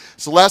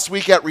So last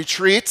week at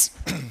retreat,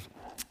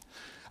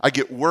 I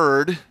get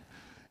word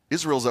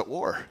Israel's at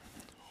war.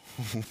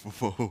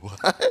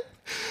 What?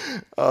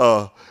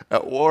 Oh,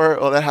 at war?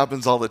 Oh, that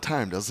happens all the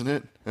time, doesn't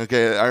it?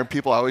 Okay, aren't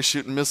people always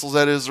shooting missiles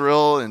at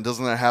Israel? And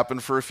doesn't that happen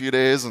for a few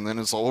days and then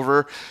it's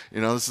over?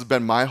 This has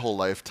been my whole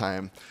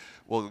lifetime.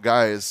 Well,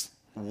 guys,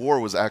 war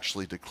was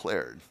actually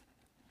declared.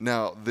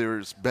 Now,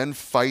 there's been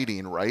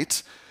fighting,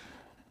 right?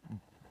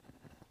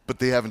 But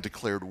they haven't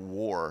declared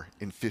war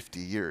in 50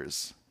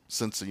 years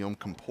since the Yom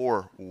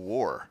Kippur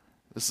War.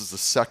 This is the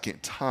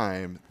second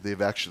time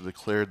they've actually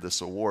declared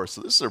this a war.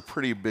 So this is a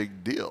pretty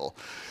big deal.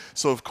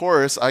 So of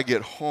course, I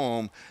get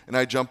home and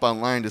I jump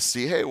online to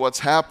see, hey, what's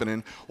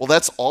happening? Well,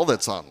 that's all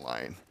that's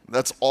online.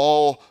 That's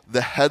all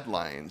the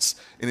headlines.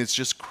 And it's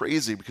just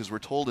crazy because we're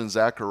told in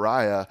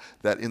Zechariah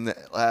that in the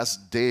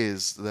last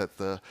days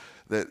that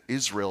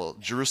Israel,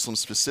 Jerusalem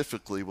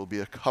specifically, will be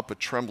a cup of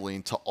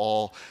trembling to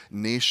all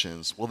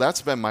nations. Well,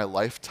 that's been my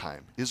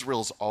lifetime.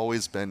 Israel's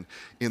always been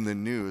in the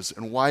news.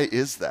 And why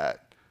is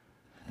that?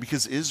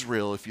 Because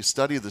Israel, if you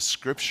study the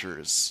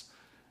scriptures,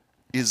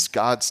 is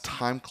God's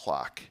time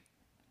clock.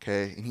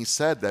 Okay? And he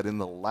said that in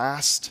the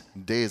last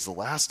days, the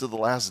last of the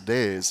last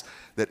days,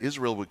 that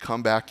Israel would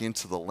come back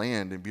into the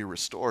land and be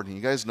restored. And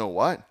you guys know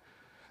what?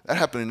 That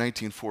happened in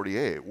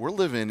 1948. We're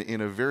living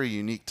in a very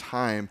unique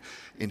time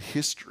in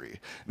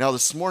history. Now,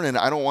 this morning,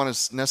 I don't want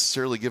to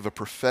necessarily give a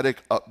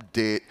prophetic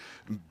update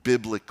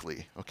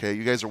biblically. Okay,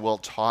 you guys are well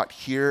taught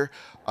here.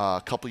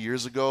 A couple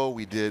years ago,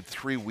 we did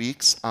 3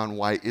 weeks on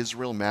why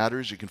Israel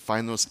matters. You can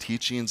find those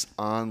teachings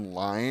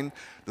online.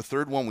 The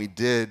third one we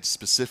did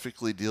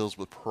specifically deals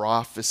with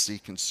prophecy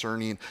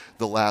concerning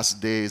the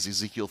last days,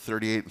 Ezekiel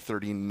 38 and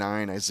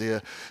 39,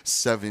 Isaiah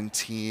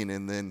 17,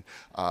 and then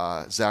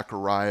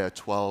Zechariah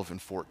 12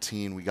 and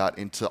 14. We got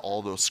into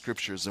all those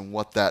scriptures and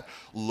what that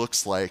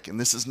looks like. And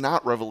this is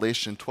not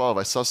Revelation 12.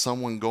 I saw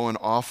someone going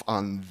off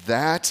on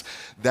that.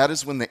 That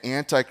is when the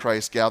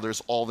Antichrist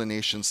gathers all the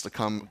nations to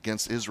come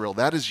against Israel.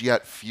 That is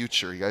yet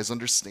future. You guys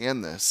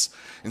understand this?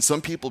 And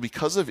some people,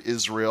 because of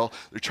Israel,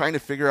 they're trying to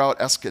figure out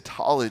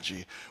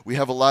eschatology. We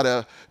have a lot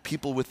of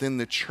people within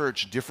the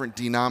church, different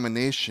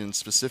denominations,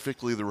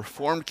 specifically the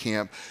Reformed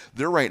camp.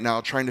 They're right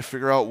now trying to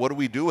figure out what do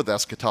we do with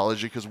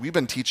eschatology because we've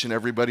been teaching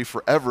everybody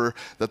forever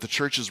that the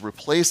church has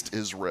replaced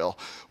Israel.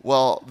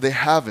 Well, they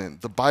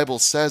haven't. The Bible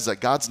says that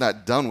God's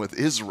not done with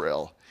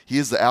Israel. He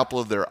is the apple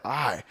of their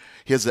eye.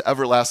 He has the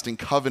everlasting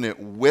covenant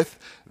with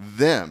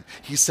them.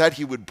 He said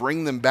he would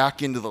bring them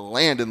back into the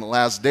land in the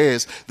last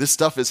days. This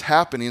stuff is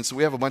happening, so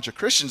we have a bunch of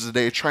Christians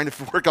today trying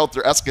to work out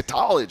their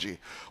eschatology.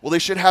 Well, they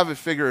should have it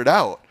figured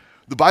out.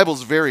 The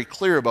Bible's very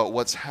clear about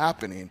what's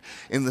happening.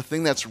 And the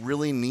thing that's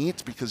really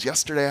neat, because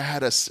yesterday I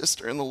had a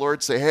sister in the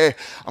Lord say, hey,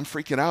 I'm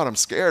freaking out. I'm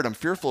scared. I'm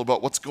fearful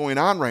about what's going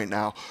on right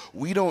now.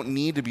 We don't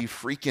need to be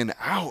freaking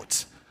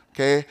out.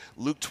 Okay,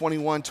 Luke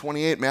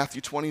 21:28, Matthew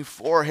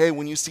 24. Hey,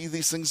 when you see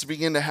these things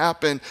begin to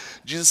happen,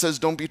 Jesus says,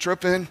 don't be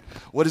tripping.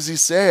 What does he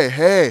say?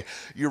 Hey,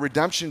 your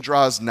redemption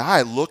draws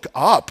nigh. Look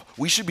up.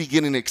 We should be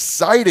getting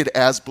excited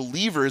as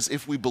believers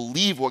if we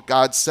believe what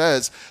God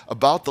says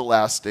about the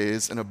last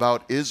days and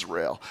about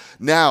Israel.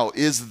 Now,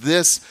 is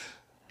this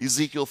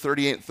Ezekiel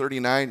 38 and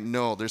 39?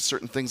 No, there's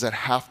certain things that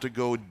have to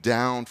go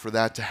down for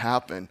that to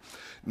happen.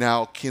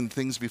 Now, can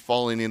things be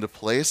falling into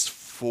place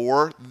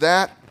for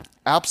that?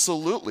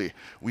 Absolutely.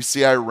 We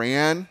see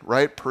Iran,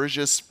 right?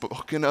 Persia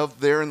spoken of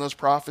there in those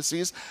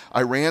prophecies.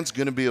 Iran's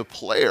going to be a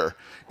player,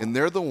 and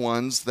they're the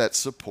ones that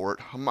support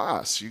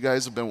Hamas. You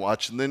guys have been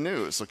watching the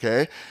news,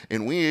 okay?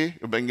 And we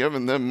have been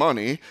giving them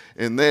money,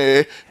 and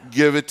they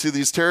give it to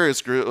these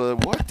terrorist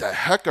groups. What the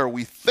heck are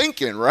we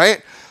thinking,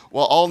 right?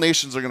 Well, all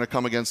nations are going to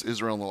come against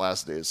Israel in the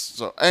last days.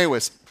 So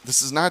anyways,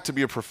 this is not to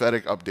be a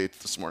prophetic update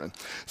this morning.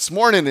 This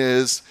morning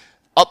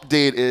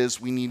update is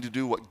we need to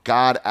do what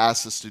God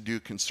asks us to do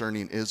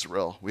concerning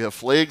Israel. We have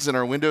flags in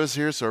our windows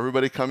here, so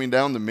everybody coming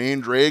down the main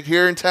drag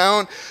here in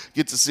town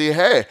get to see,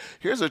 hey,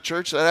 here's a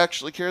church that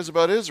actually cares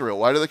about Israel.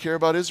 Why do they care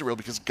about Israel?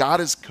 Because God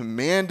has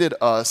commanded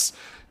us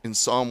in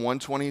Psalm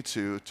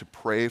 122 to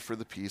pray for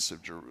the peace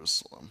of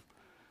Jerusalem.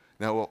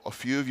 Now, a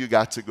few of you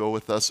got to go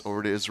with us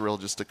over to Israel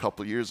just a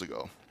couple years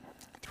ago,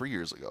 3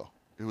 years ago.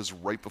 It was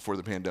right before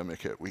the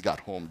pandemic hit. We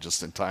got home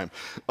just in time.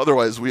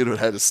 Otherwise, we would have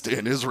had to stay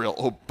in Israel.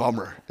 Oh,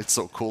 bummer. It's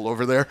so cool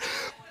over there.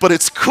 But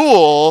it's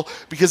cool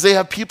because they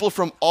have people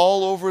from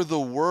all over the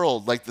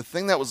world. Like the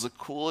thing that was the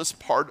coolest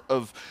part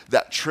of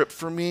that trip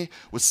for me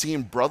was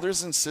seeing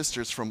brothers and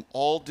sisters from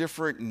all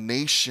different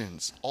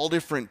nations, all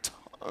different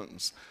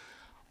tongues,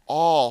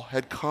 all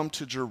had come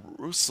to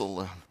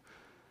Jerusalem.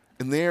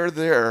 And they are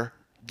there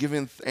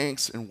giving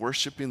thanks and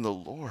worshiping the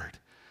Lord.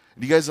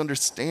 Do you guys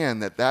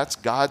understand that that's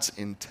God's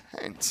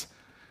intent?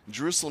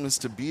 Jerusalem is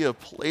to be a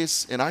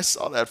place, and I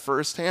saw that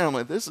firsthand. I'm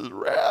like, this is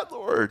rad,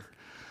 Lord.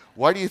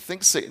 Why do you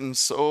think Satan's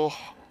so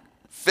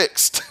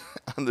fixed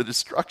on the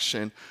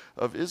destruction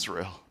of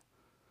Israel?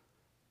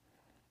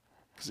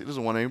 Because he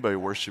doesn't want anybody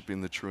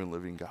worshiping the true and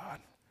living God.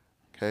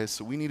 Okay,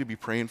 so we need to be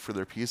praying for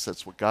their peace.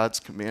 That's what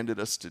God's commanded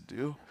us to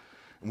do.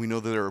 And we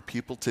know that there are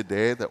people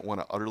today that want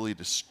to utterly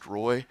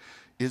destroy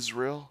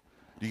Israel.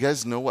 Do you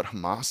guys know what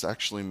Hamas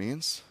actually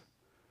means?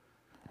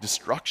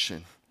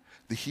 Destruction.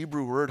 The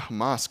Hebrew word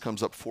Hamas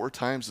comes up 4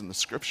 times in the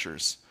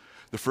scriptures.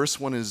 The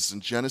first one is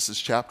in Genesis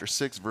chapter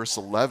 6, verse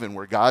 11,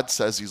 where God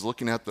says he's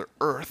looking at the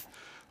earth,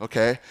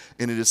 okay,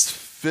 and it is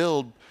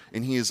filled,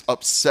 and he is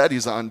upset,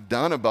 he's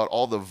undone about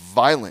all the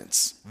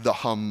violence, the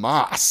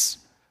Hamas.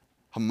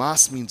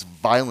 Hamas means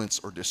violence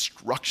or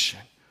destruction.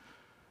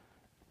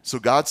 So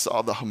God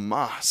saw the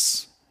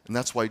Hamas, and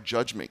that's why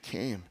judgment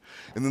came.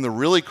 And then the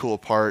really cool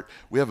part,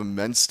 we have a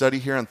men's study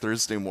here on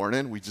Thursday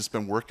morning. We've just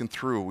been working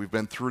through. We've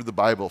been through the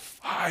Bible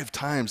 5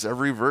 times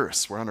every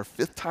verse. We're on our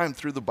 5th time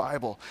through the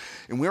Bible.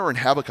 And we were in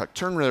Habakkuk.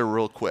 Turn there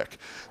real quick.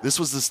 This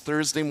was this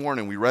Thursday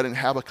morning. We read in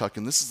Habakkuk,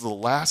 and this is the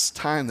last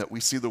time that we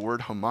see the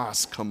word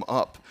Hamas come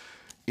up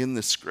in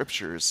the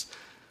scriptures.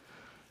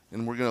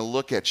 And we're going to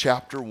look at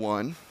chapter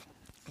 1.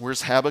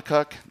 Where's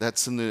Habakkuk?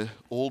 That's in the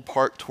old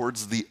part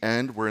towards the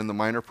end. We're in the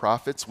minor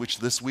prophets, which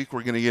this week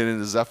we're going to get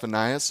into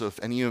Zephaniah. So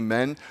if any of you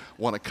men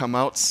want to come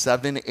out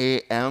 7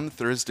 a.m.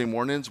 Thursday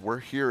mornings, we're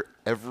here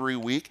every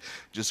week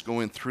just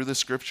going through the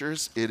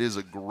scriptures. It is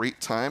a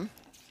great time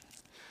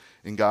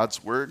in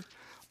God's word.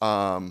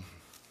 There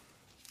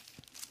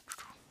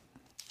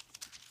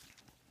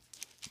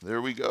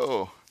we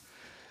go.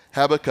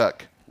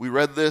 Habakkuk. We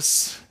read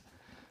this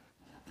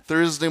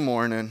Thursday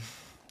morning.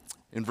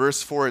 In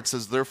verse 4, it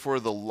says, "Therefore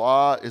the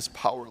law is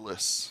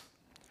powerless.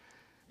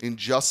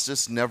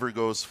 Injustice never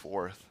goes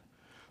forth.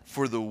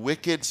 For the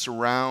wicked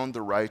surround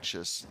the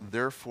righteous.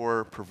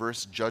 Therefore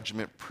perverse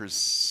judgment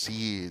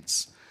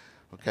proceeds."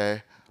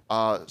 Okay?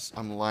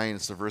 I'm lying.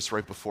 It's the verse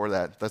right before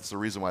that. That's the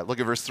reason why. Look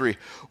at verse 3.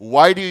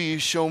 "Why do you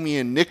show me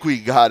iniquity,"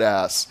 God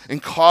asks,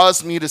 "and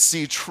cause me to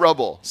see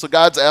trouble?" So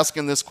God's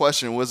asking this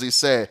question. What does he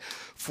say?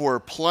 "For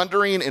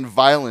plundering and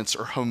violence,"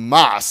 or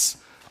Hamas,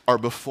 "are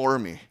before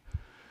me."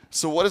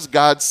 So what is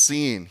God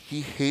seeing?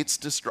 He hates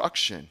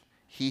destruction.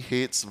 He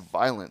hates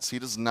violence. He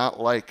does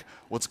not like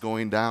what's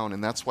going down.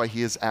 And that's why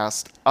he has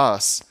asked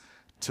us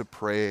to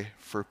pray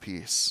for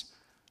peace,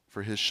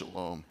 for his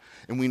shalom.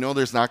 And we know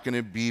there's not going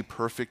to be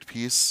perfect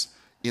peace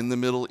in the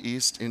Middle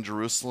East, in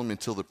Jerusalem,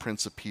 until the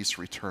Prince of Peace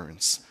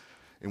returns.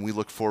 And we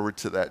look forward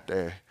to that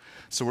day.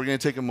 So we're going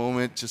to take a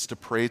moment just to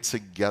pray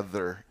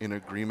together in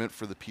agreement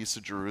for the peace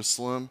of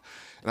Jerusalem.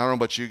 And I don't know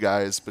about you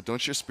guys, but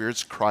don't your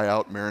spirits cry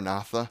out,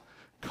 "Maranatha"?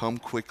 Come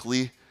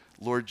quickly,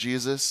 Lord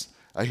Jesus.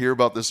 I hear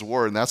about this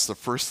war, and that's the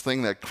first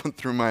thing that went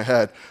through my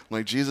head. I'm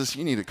like, Jesus,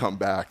 you need to come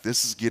back.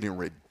 This is getting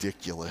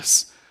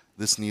ridiculous.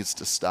 This needs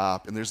to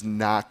stop, and there's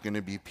not going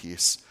to be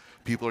peace.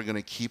 People are going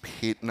to keep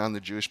hating on the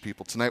Jewish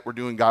people. Tonight we're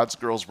doing God's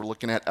Girls. We're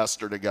looking at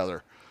Esther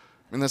together.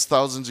 And that's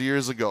thousands of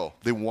years ago.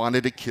 They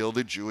wanted to kill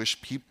the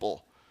Jewish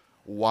people.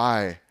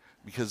 Why?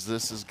 Because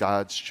this is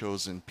God's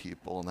chosen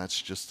people, and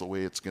that's just the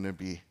way it's going to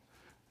be.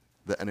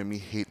 The enemy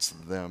hates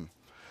them.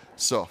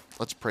 So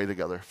let's pray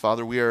together.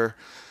 Father, we are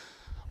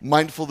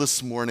mindful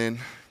this morning.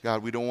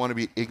 God, we don't want to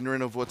be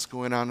ignorant of what's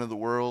going on in the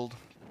world.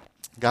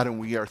 God, and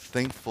we are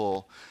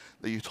thankful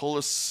that you told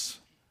us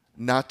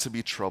not to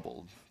be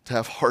troubled, to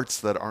have hearts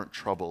that aren't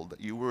troubled, that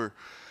you were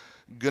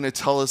going to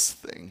tell us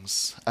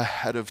things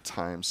ahead of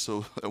time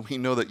so that we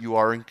know that you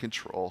are in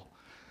control,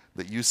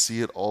 that you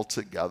see it all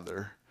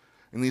together.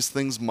 And these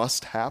things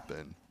must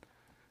happen.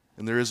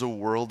 And there is a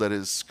world that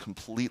is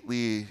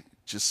completely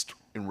just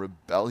in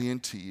rebellion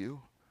to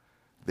you.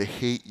 They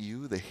hate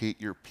you. They hate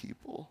your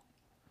people.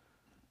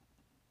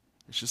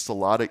 It's just a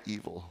lot of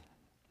evil.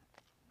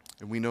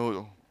 And we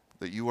know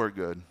that you are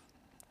good.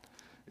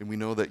 And we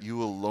know that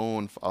you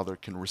alone, Father,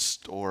 can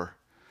restore,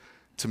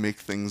 to make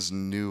things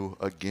new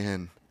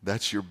again.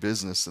 That's your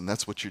business, and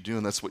that's what you're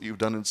doing. That's what you've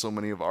done in so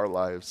many of our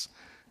lives.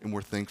 And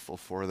we're thankful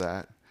for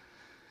that.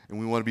 And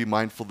we want to be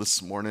mindful this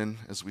morning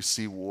as we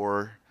see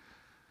war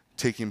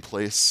taking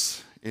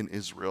place in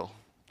Israel.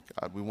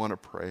 God, we want to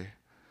pray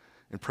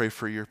and pray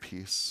for your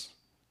peace.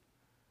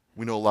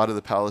 We know a lot of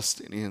the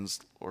Palestinians,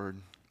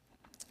 Lord,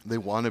 they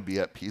want to be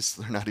at peace.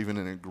 They're not even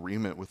in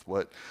agreement with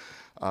what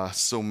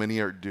so many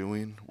are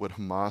doing, what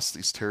Hamas,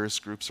 these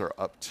terrorist groups, are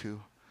up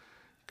to.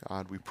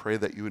 God, we pray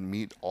that you would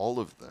meet all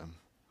of them,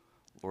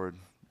 Lord,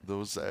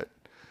 those that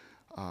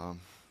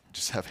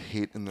just have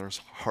hate in their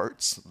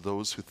hearts,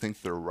 those who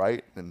think they're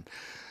right and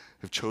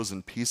have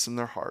chosen peace in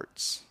their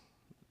hearts.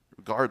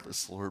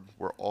 Regardless, Lord,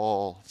 we're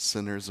all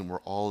sinners and we're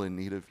all in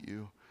need of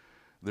you.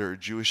 There are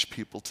Jewish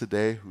people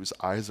today whose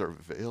eyes are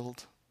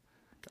veiled.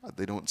 God,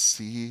 they don't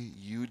see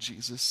you,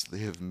 Jesus.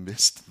 They have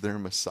missed their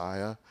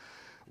Messiah.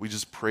 We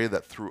just pray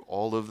that through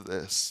all of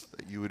this,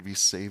 that you would be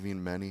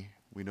saving many.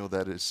 We know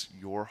that is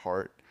your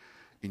heart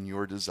and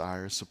your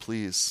desire. So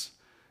please,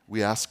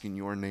 we ask in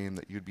your name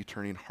that you'd be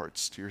turning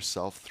hearts to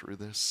yourself through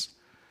this.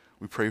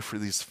 We pray for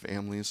these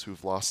families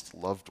who've lost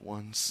loved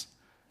ones.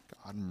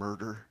 God,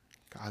 murder.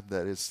 God,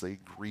 that as they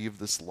grieve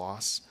this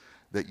loss,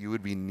 that you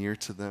would be near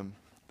to them,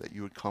 that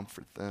you would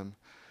comfort them.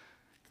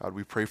 God,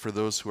 we pray for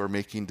those who are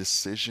making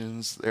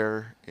decisions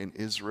there in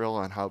Israel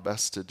on how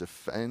best to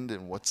defend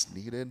and what's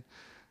needed.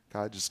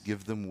 God, just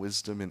give them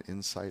wisdom and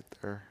insight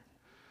there.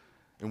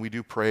 And we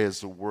do pray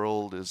as the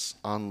world is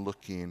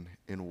onlooking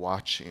and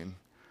watching,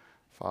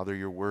 Father,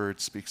 your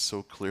word speaks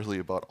so clearly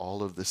about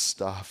all of this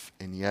stuff,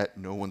 and yet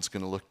no one's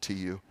going to look to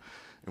you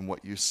and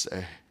what you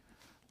say.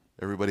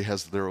 Everybody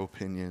has their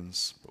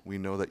opinions, but we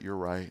know that you're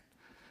right.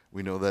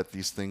 We know that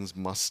these things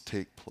must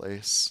take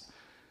place.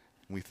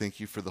 We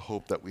thank you for the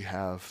hope that we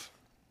have.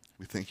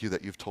 We thank you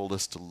that you've told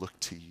us to look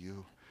to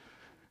you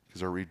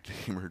because our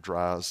Redeemer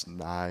draws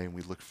nigh, and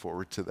we look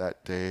forward to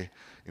that day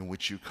in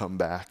which you come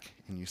back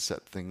and you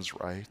set things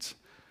right.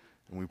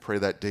 And we pray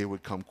that day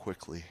would come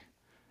quickly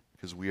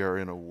because we are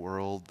in a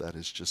world that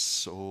is just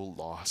so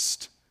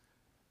lost.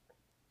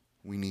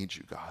 We need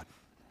you, God.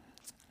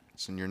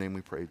 It's in your name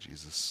we pray,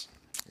 Jesus.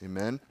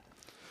 Amen.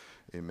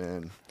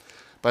 Amen.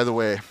 By the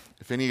way,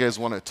 if any of you guys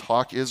want to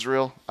talk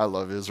Israel, I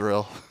love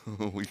Israel.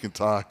 We can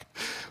talk.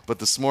 But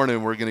this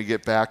morning we're going to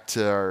get back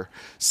to our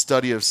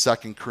study of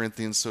 2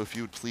 Corinthians. So if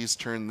you would please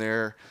turn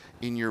there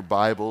in your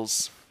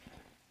Bibles.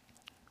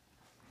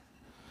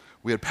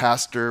 We had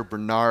Pastor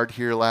Bernard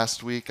here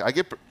last week. I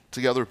get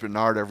together with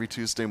Bernard every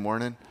Tuesday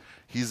morning.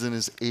 He's in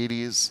his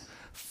 80s,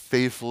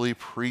 faithfully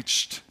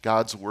preached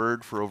God's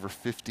word for over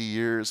 50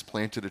 years,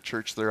 planted a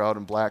church there out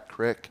in Black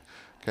Creek.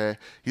 Okay,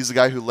 he's the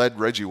guy who led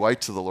Reggie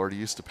White to the Lord. He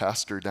used to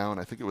pastor down,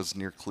 I think it was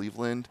near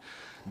Cleveland,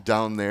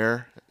 down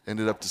there.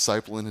 Ended up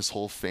discipling his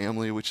whole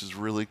family, which is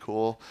really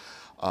cool.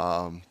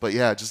 But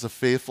yeah, just a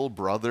faithful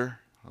brother.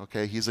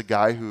 Okay, he's a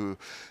guy who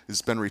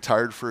has been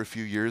retired for a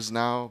few years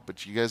now,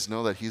 but you guys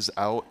know that he's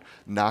out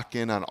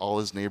knocking on all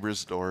his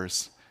neighbors'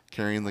 doors,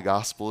 carrying the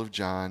gospel of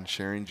John,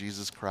 sharing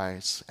Jesus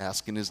Christ,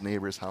 asking his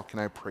neighbors, how can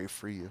I pray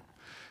for you?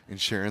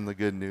 And sharing the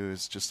good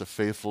news. Just a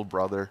faithful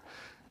brother,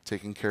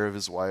 taking care of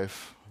his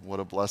wife. What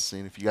a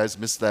blessing. If you guys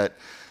missed that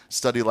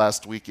study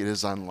last week, it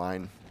is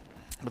online.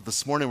 But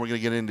this morning we're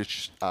going to get into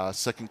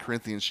 2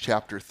 Corinthians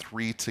chapter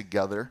 3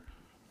 together,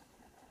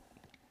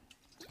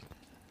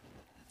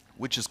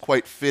 which is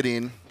quite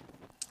fitting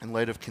in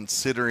light of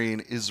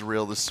considering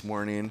Israel this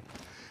morning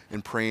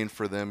and praying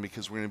for them,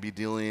 because we're going to be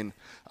dealing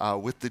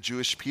with the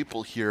Jewish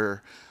people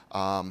here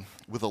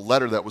with a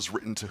letter that was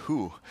written to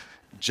who?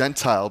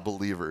 Gentile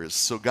believers.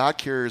 So God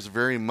cares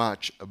very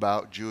much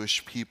about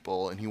Jewish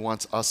people, and he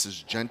wants us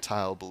as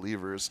Gentile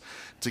believers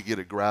to get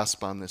a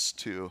grasp on this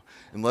too.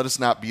 And let us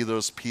not be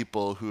those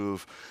people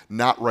who've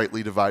not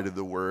rightly divided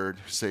the word,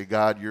 who say,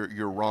 God,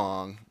 you're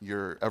wrong.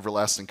 Your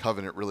everlasting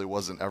covenant really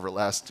wasn't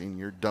everlasting.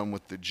 You're done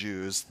with the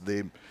Jews.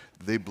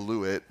 They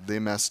blew it. They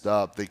messed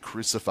up. They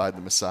crucified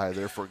the Messiah.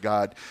 Therefore,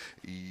 God,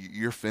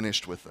 you're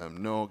finished with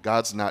them. No,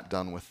 God's not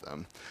done with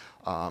them.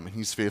 And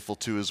he's faithful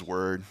to his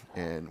word,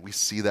 and we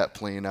see that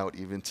playing out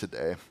even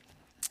today.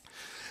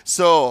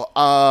 So,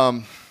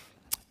 have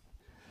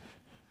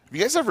you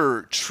guys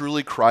ever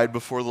truly cried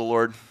before the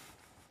Lord?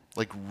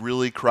 Like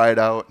really cried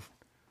out?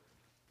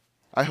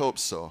 I hope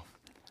so.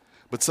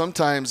 But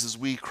sometimes as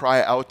we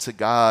cry out to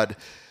God,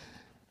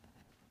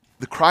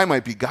 the cry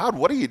might be, God,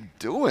 what are you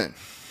doing?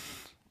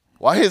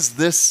 Why is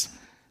this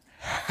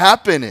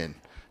happening?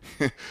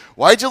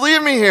 Why'd you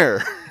leave me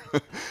here?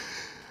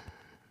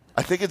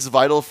 I think it's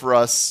vital for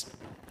us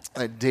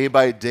day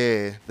by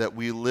day that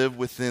we live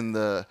within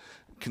the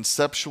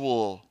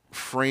conceptual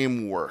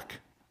framework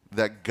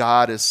that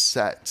God has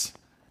set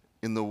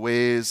in the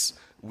ways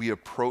we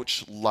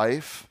approach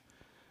life,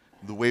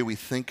 the way we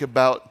think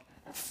about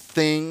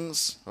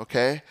things,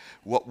 okay?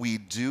 What we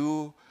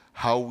do,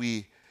 how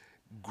we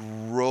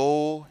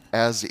grow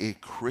as a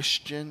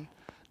Christian.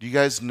 Do you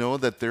guys know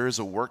that there is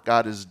a work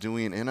God is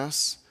doing in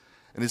us?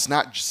 And it's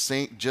not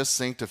just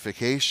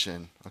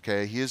sanctification,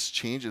 okay? He is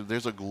changing.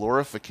 There's a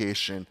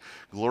glorification,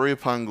 glory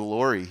upon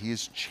glory. He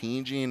is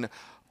changing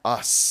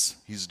us.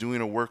 He's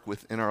doing a work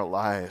within our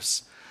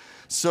lives.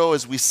 So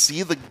as we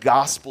see the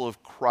gospel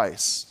of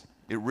Christ,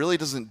 it really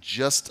doesn't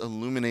just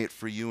illuminate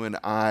for you and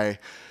I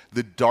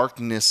the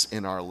darkness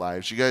in our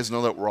lives. You guys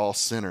know that we're all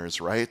sinners,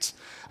 right?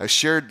 I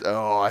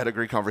had a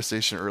great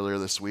conversation earlier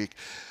this week.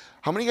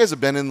 How many of you guys have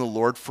been in the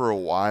Lord for a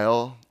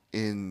while?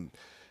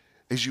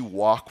 As you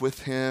walk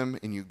with him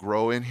and you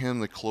grow in him,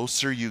 the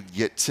closer you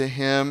get to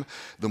him,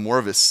 the more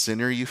of a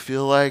sinner you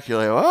feel like. You're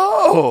like,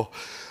 oh,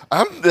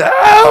 I'm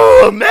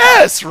a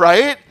mess,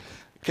 right?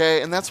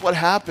 Okay, and that's what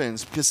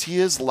happens because he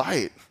is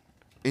light.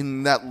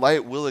 And that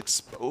light will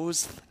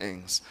expose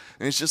things.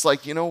 And it's just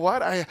like, you know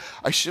what? I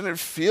shouldn't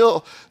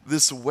feel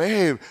this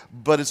way,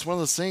 but it's one of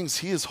those things.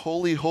 He is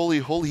holy, holy,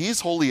 holy. He's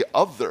holy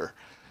other.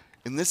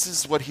 And this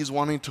is what he's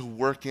wanting to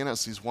work in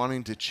us. He's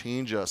wanting to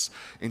change us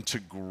and to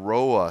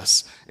grow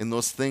us. And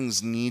those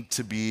things need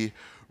to be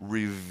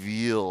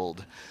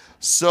revealed.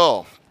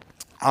 So,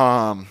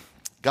 God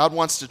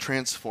wants to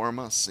transform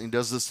us. He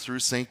does this through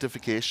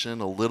sanctification,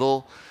 a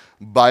little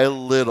by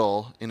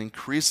little. And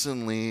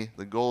increasingly,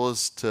 the goal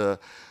is to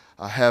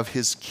have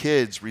his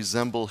kids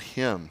resemble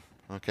him,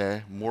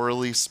 okay?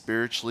 Morally,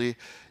 spiritually,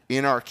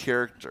 in our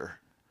character,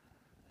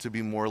 to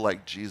be more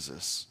like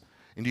Jesus.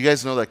 And you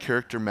guys know that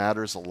character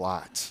matters a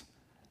lot.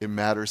 It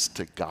matters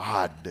to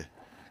God.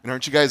 And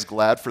aren't you guys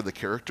glad for the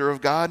character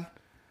of God?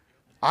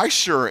 I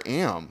sure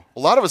am. A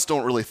lot of us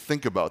don't really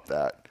think about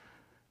that.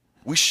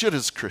 We should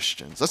as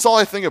Christians. That's all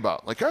I think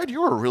about. Like, God,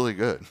 you are really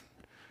good.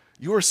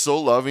 You are so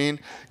loving.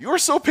 You are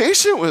so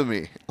patient with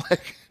me.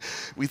 Like,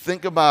 we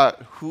think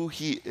about who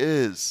he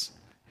is,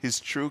 his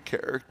true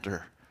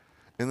character.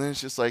 And then it's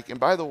just like, and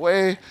by the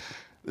way,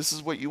 this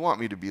is what you want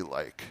me to be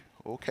like.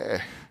 Okay.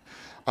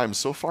 I'm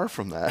so far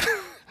from that.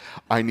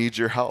 I need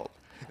your help.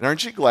 And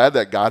aren't you glad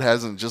that God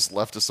hasn't just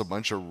left us a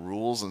bunch of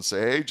rules and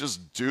say, hey,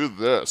 just do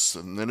this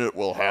and then it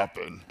will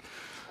happen?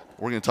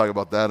 We're going to talk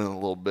about that in a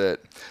little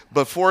bit.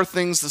 But 4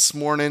 things this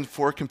morning,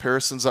 4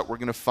 comparisons that we're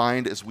going to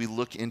find as we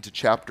look into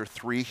chapter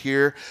 3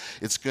 here.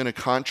 It's going to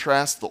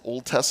contrast the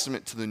Old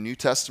Testament to the New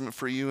Testament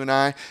for you and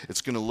I.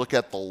 It's going to look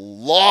at the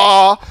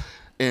law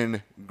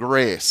and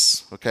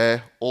grace,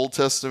 okay? Old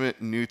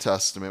Testament, New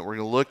Testament. We're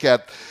going to look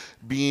at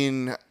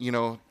being,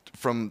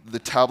 from the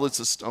tablets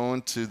of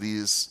stone to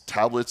these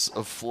tablets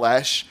of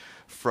flesh,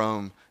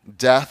 from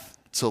death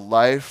to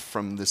life,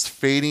 from this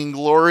fading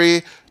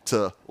glory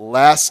to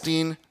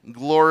lasting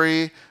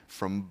glory,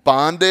 from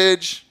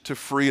bondage to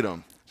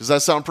freedom. Does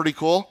that sound pretty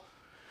cool?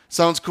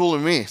 Sounds cool to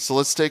me. So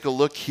let's take a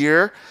look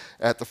here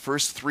at the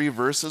first 3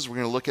 verses. We're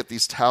going to look at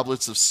these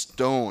tablets of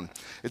stone.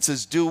 It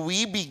says, do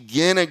we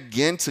begin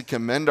again to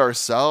commend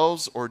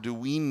ourselves, or do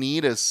we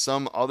need, as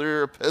some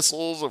other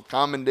epistles of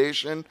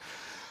commendation,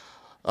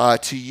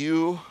 to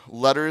you,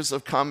 letters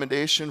of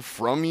commendation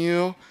from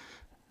you?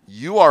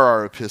 You are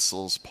our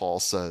epistles,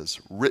 Paul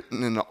says,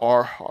 written in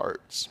our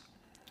hearts,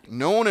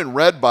 known and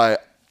read by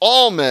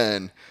all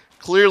men.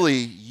 Clearly,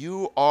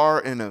 you are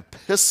an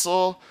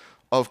epistle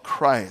of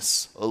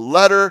Christ, a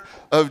letter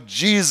of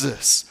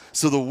Jesus,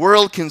 so the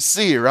world can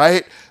see,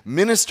 right?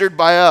 Ministered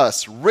by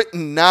us,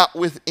 written not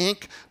with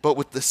ink, but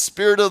with the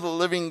Spirit of the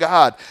living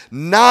God,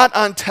 not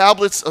on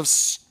tablets of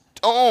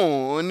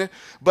stone,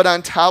 but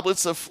on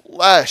tablets of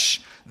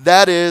flesh,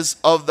 that is,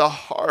 of the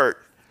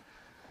heart.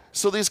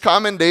 So these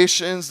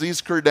commendations,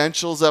 these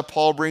credentials that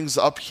Paul brings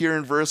up here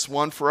in verse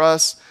 1 for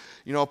us,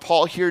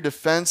 Paul here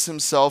defends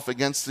himself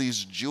against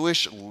these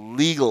Jewish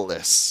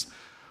legalists.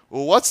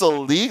 Well, what's a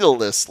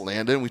legalist,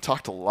 Landon? We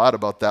talked a lot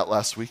about that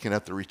last weekend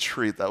at the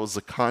retreat. That was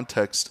the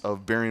context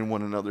of bearing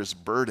one another's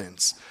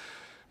burdens.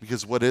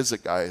 Because what is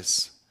it,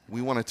 guys?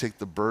 We want to take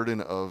the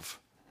burden of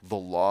the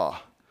law.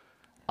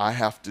 I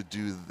have to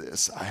do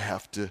this. I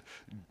have to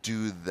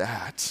do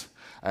that.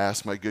 I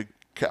asked my good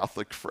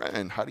Catholic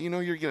friend, how do you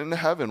know you're getting to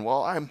heaven?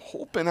 Well, I'm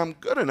hoping I'm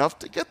good enough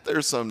to get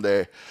there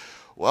someday.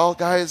 Well,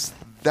 guys,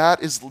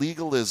 that is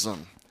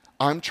legalism.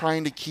 I'm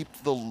trying to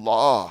keep the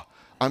law.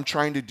 I'm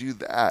trying to do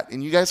that.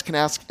 And you guys can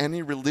ask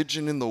any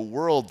religion in the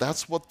world.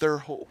 That's what they're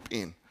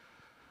hoping.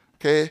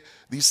 Okay?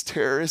 These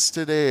terrorists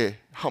today,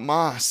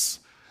 Hamas,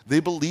 they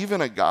believe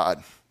in a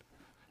God.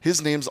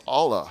 His name's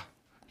Allah.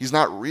 He's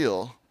not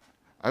real.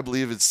 I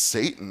believe it's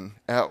Satan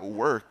at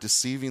work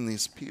deceiving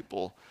these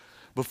people.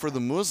 But for the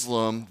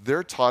Muslim,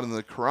 they're taught in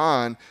the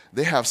Quran,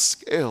 they have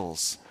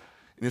scales.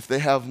 And if they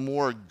have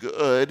more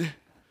good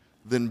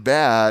than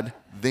bad,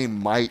 they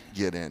might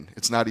get in.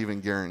 It's not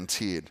even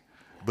guaranteed.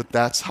 But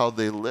that's how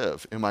they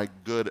live. Am I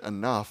good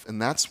enough?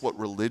 And that's what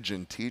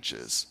religion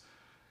teaches.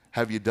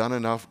 Have you done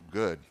enough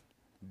good?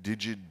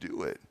 Did you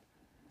do it?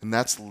 And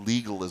that's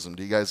legalism.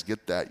 Do you guys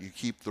get that? You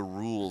keep the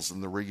rules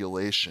and the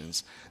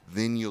regulations,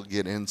 then you'll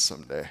get in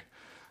someday.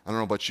 I don't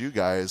know about you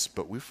guys,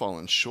 but we've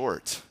fallen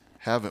short,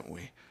 haven't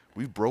we?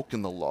 We've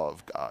broken the law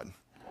of God.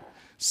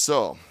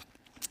 So,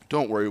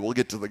 don't worry, we'll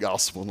get to the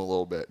gospel in a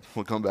little bit.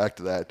 We'll come back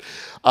to that.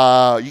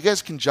 You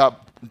guys can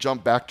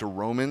jump back to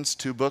Romans,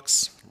 2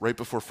 books, right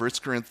before 1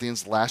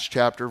 Corinthians, last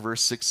chapter,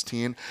 verse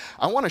 16.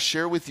 I want to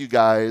share with you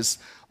guys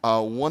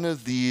one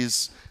of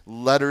these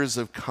letters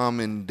of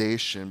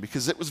commendation,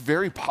 because it was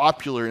very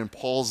popular in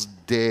Paul's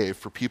day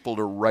for people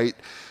to write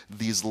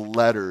these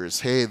letters.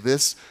 Hey,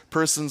 this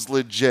person's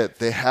legit.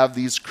 They have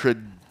these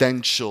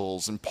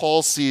credentials. And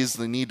Paul sees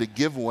the need to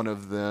give one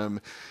of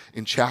them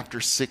in chapter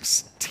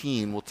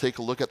 16. We'll take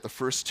a look at the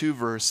first 2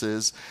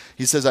 verses.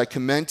 He says, I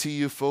commend to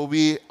you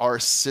Phoebe, our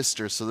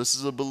sister. So this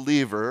is a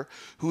believer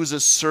who is a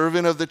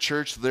servant of the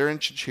church there in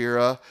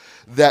Churchill,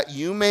 that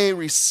you may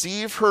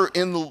receive her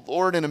in the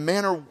Lord in a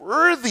manner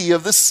worthy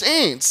of the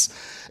saints,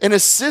 and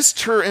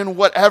assist her in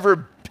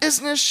whatever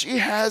business she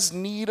has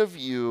need of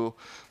you.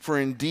 For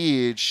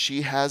indeed,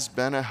 she has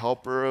been a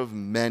helper of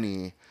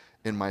many,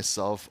 in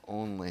myself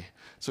only.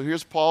 So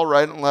here's Paul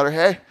writing a letter.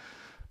 Hey,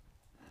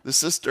 the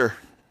sister,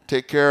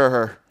 take care of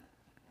her.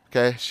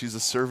 Okay, she's a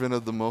servant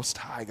of the Most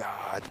High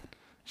God.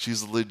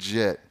 She's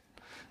legit.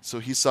 So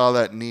he saw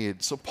that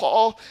need. So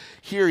Paul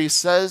here, he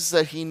says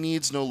that he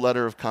needs no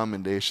letter of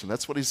commendation.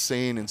 That's what he's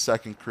saying in 2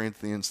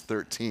 Corinthians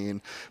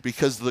 13,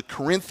 because the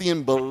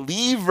Corinthian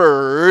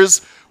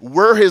believers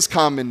were his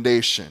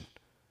commendation.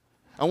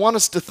 I want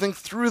us to think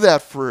through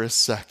that for a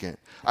second.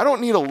 I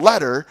don't need a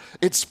letter.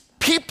 It's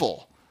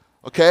people,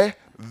 okay?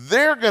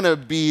 They're going to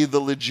be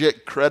the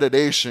legit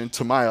creditation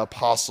to my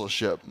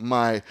apostleship,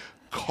 my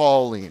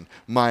calling,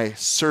 my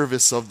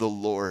service of the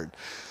Lord.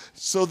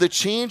 So the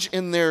change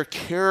in their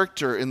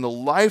character, in the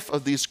life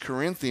of these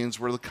Corinthians,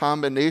 were the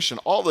combination,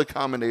 all the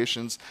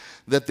combinations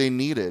that they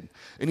needed.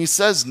 And he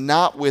says,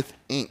 not with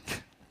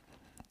ink.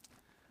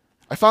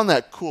 I found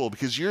that cool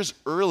because years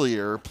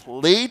earlier,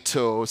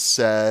 Plato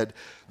said,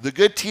 the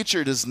good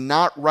teacher does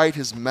not write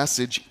his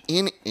message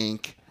in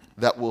ink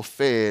that will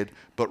fade,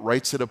 but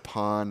writes it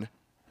upon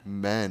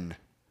men.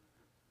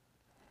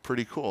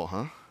 Pretty cool,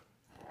 huh?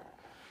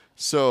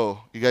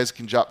 So you guys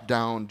can jot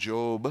down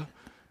Job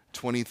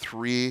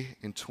 23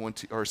 and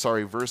 20, or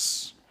sorry,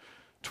 verse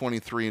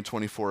 23 and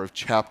 24 of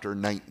chapter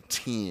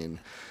 19.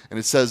 And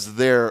it says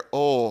there,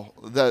 oh,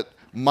 that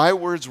my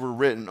words were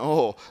written,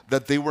 oh,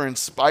 that they were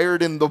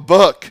inspired in the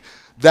book,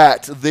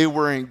 that they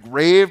were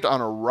engraved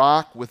on a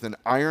rock with an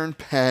iron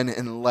pen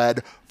and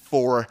lead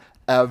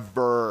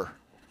forever.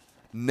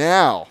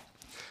 Now,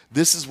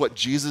 this is what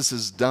Jesus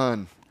has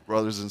done,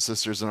 brothers and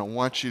sisters, and I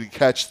want you to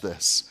catch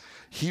this.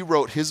 He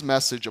wrote his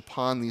message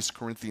upon these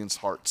Corinthians'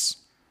 hearts.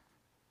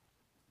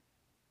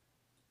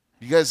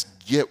 You guys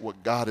get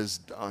what God has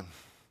done.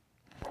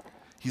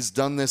 He's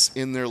done this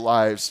in their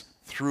lives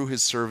through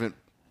his servant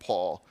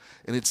Paul.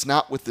 And it's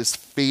not with this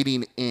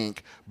fading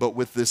ink, but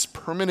with this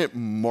permanent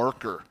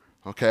marker,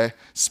 okay?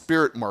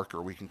 Spirit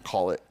marker, we can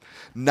call it.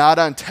 Not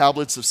on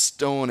tablets of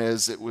stone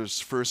as it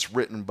was first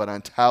written, but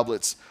on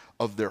tablets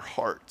of their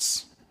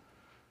hearts.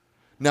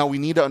 Now, we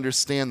need to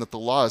understand that the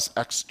law is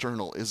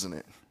external, isn't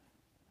it?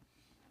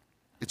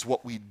 It's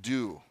what we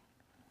do,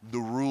 the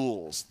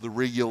rules, the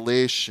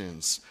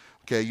regulations.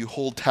 Okay, you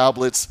hold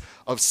tablets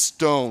of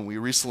stone. We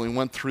recently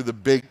went through the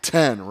Big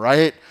Ten,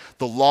 right?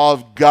 The law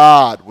of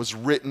God was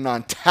written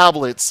on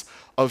tablets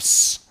of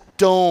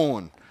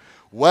stone.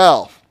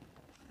 Well,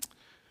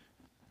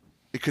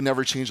 it could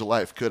never change a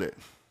life, could it?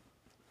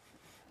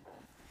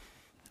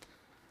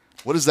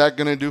 What is that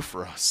going to do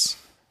for us?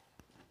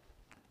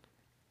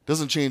 It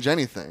doesn't change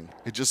anything.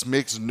 It just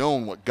makes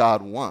known what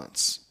God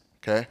wants,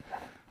 okay?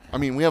 I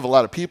mean, we have a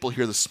lot of people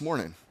here this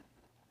morning,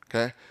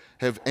 okay?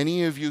 Have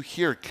any of you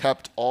here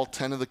kept all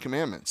 10 of the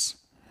commandments?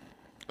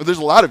 There's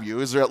a lot of you.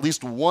 Is there at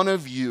least one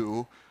of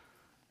you?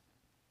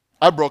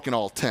 I've broken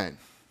all 10.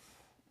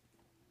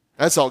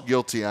 That's how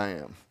guilty I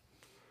am.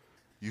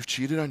 You've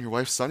cheated on your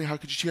wife, Sonny? How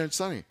could you cheat on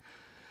Sonny?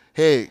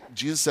 Hey,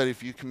 Jesus said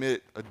if you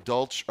commit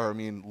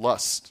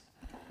lust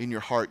in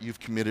your heart,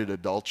 you've committed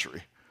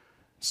adultery.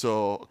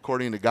 So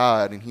according to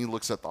God, and he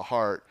looks at the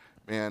heart,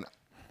 man,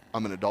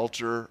 I'm an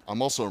adulterer.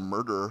 I'm also a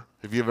murderer.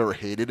 Have you ever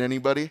hated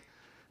anybody?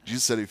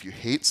 Jesus said if you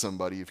hate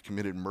somebody, you've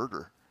committed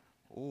murder.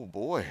 Oh,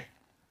 boy.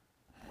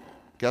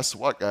 Guess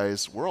what,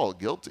 guys? We're all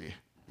guilty.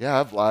 Yeah,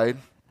 I've lied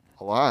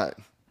a lot.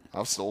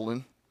 I've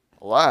stolen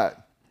a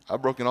lot.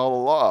 I've broken all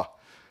the law.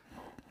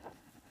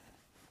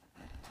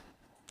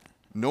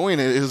 Knowing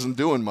it isn't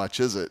doing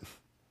much, is it?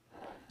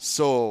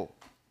 So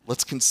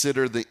let's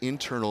consider the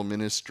internal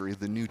ministry,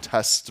 the New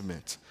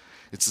Testament.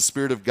 It's the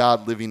Spirit of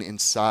God living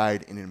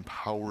inside and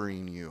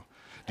empowering you.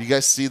 Do you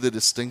guys see the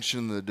distinction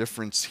and the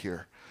difference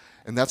here?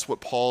 And that's what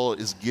Paul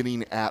is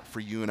getting at for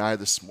you and I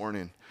this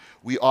morning.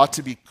 We ought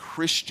to be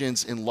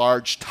Christians in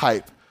large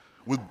type,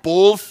 with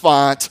bold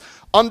font,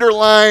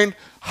 underlined,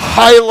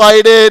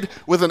 highlighted,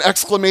 with an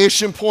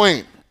exclamation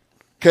point.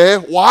 Okay?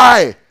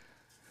 Why?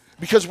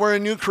 Because we're a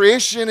new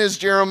creation, as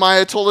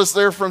Jeremiah told us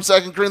there from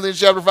 2 Corinthians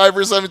chapter 5,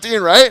 verse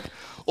 17, right?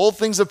 Old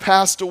things have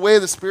passed away.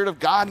 The Spirit of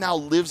God now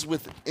lives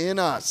within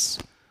us.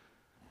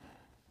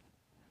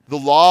 The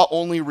law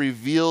only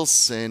reveals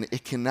sin.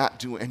 It cannot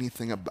do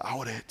anything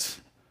about it.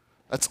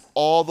 That's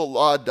all the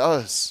law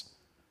does.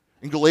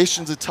 In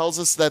Galatians, it tells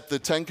us that the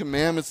 10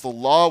 Commandments, the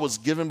law was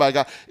given by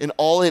God, and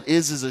all it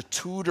is a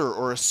tutor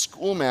or a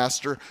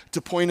schoolmaster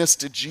to point us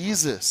to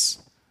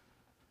Jesus.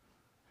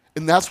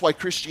 And that's why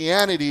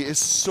Christianity is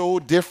so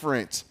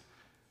different,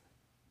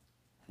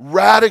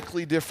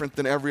 radically different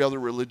than every other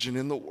religion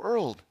in the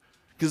world,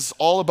 because it's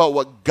all about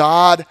what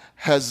God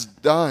has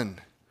done,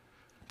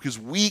 because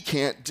we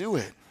can't do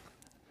it.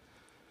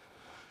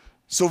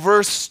 So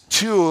verse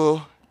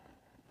 2,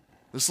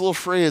 this little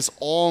phrase,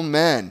 all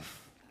men.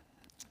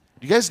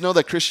 Do you guys know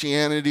that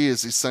Christianity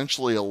is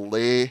essentially a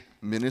lay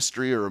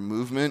ministry or a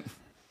movement?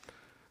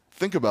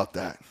 Think about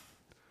that.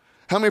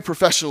 How many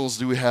professionals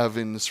do we have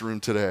in this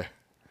room today?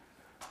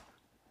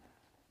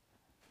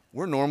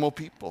 We're normal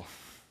people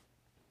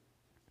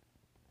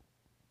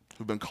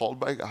who've been called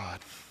by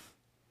God,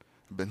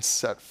 been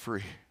set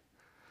free,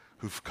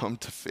 who've come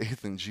to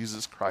faith in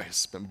Jesus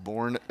Christ, been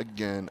born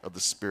again of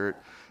the Spirit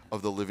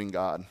of the living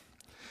God.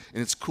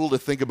 And it's cool to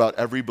think about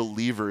every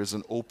believer as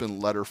an open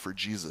letter for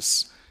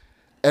Jesus.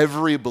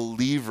 Every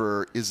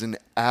believer is an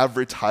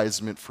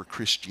advertisement for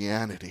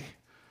Christianity.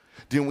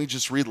 Didn't we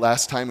just read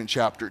last time in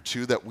chapter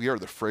 2 that we are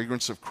the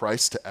fragrance of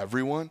Christ to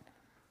everyone?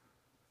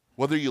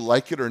 Whether you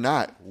like it or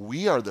not,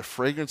 we are the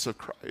fragrance of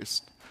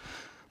Christ.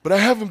 But I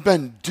haven't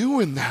been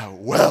doing that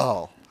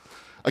well.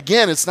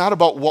 Again, it's not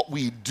about what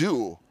we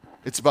do.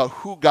 It's about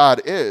who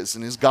God is,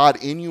 and is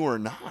God in you or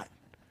not?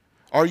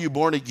 Are you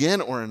born again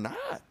or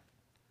not?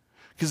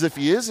 Because if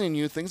he is in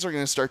you, things are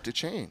going to start to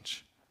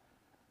change.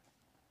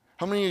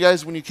 How many of you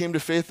guys, when you came to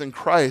faith in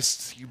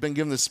Christ, you've been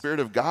given the Spirit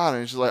of God,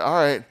 and it's just like, all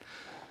right,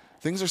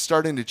 things are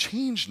starting to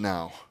change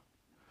now.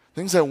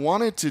 Things I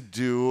wanted to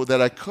do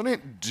that I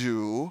couldn't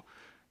do,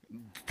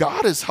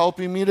 God is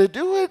helping me to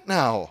do it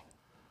now.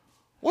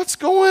 What's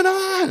going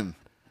on?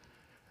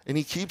 And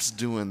he keeps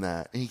doing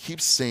that. And he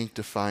keeps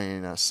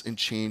sanctifying us and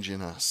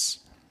changing us.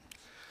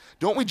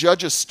 Don't we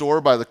judge a store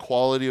by the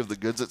quality of the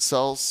goods it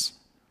sells?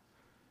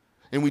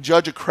 And we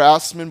judge a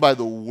craftsman by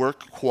the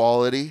work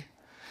quality?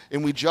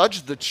 And we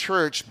judge the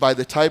church by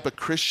the type of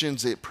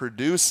Christians it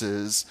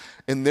produces,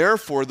 and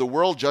therefore the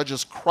world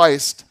judges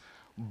Christ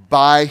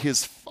by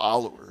his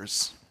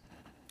followers.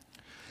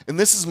 And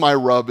this is my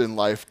rub in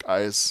life,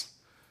 guys.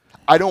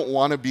 I don't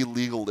want to be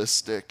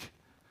legalistic.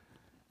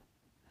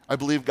 I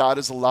believe God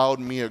has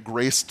allowed me a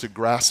grace to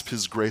grasp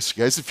his grace.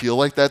 You guys feel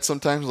like that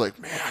sometimes? Like,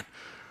 man,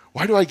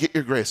 why do I get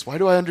your grace? Why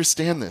do I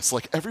understand this?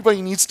 Like,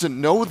 everybody needs to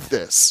know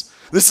this.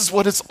 This is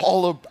what it's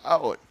all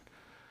about.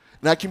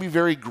 And I can be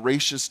very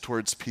gracious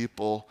towards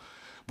people,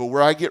 but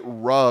where I get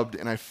rubbed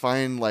and I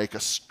find like a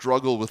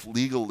struggle with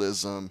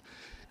legalism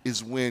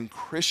is when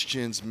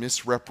Christians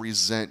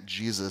misrepresent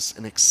Jesus,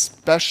 and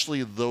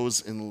especially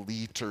those in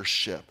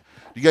leadership.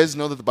 You guys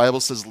know that the Bible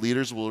says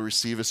leaders will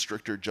receive a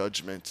stricter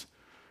judgment,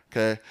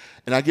 okay?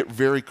 And I get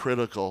very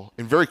critical,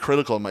 and very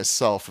critical of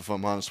myself, if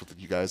I'm honest with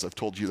you guys. I've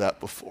told you that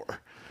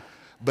before.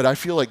 But I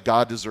feel like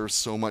God deserves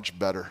so much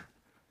better.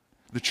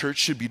 The church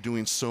should be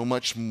doing so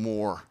much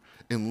more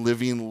in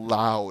living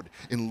loud,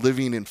 in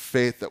living in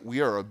faith, that we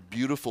are a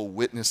beautiful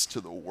witness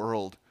to the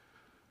world.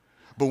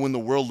 But when the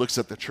world looks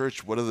at the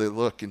church, what do they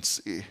look and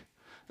see?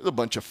 There's a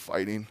bunch of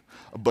fighting,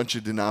 a bunch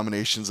of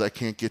denominations that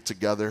can't get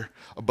together,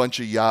 a bunch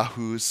of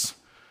yahoos,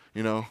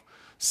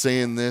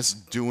 saying this,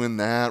 doing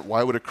that.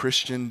 Why would a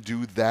Christian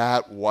do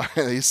that? Why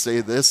they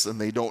say this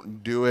and they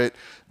don't do it?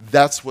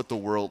 That's what the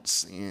world's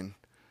seeing.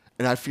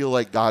 And I feel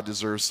like God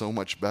deserves so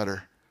much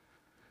better.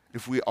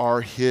 If we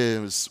are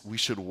his, we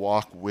should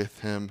walk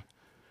with him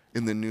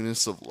in the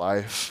newness of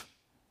life,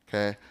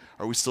 okay?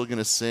 Are we still going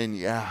to sin?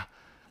 Yeah.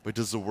 But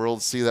does the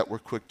world see that we're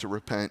quick to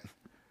repent?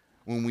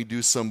 When we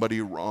do somebody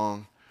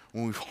wrong,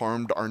 when we've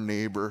harmed our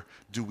neighbor,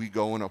 do we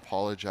go and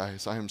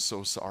apologize? I am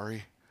so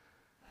sorry.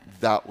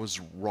 That was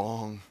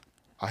wrong.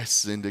 I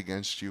sinned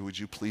against you. Would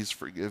you please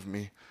forgive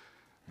me?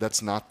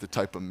 That's not the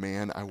type of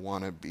man I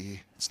want to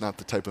be. It's not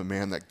the type of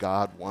man that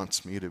God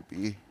wants me to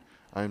be.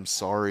 I'm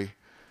sorry.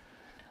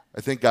 I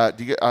think God,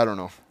 I don't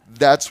know.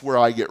 That's where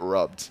I get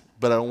rubbed.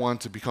 But I don't want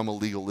it to become a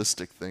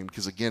legalistic thing,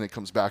 because again, it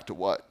comes back to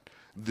what?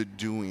 The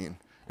doing.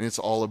 And it's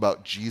all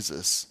about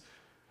Jesus.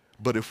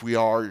 But if we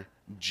are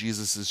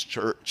Jesus'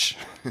 church,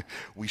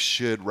 we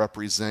should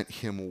represent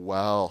him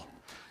well.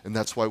 And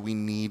that's why we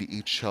need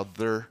each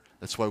other.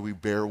 That's why we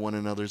bear one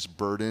another's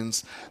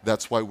burdens.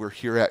 That's why we're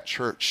here at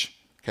church,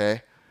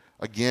 okay?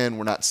 Again,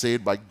 we're not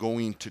saved by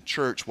going to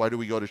church. Why do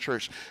we go to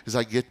church? Because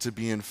I get to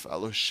be in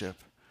fellowship.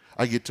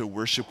 I get to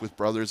worship with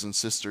brothers and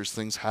sisters.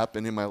 Things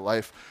happen in my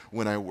life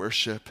when I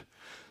worship.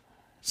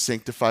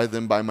 Sanctify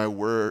them by my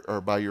word, or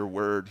by your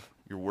word.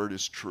 Your word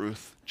is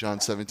truth. John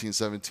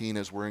 17:17,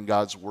 as we're in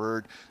God's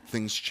word,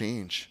 things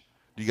change.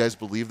 Do you guys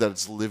believe that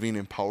it's living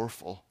and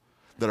powerful?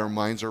 That our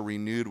minds are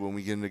renewed when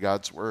we get into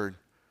God's word?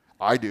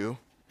 I do,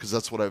 because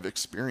that's what I've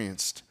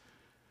experienced.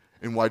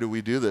 And why do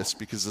we do this?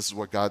 Because this is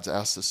what God's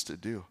asked us to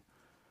do.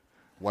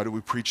 Why do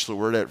we preach the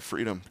word at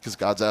Freedom? Because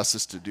God's asked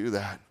us to do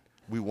that.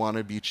 We want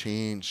to be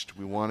changed.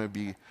 We want to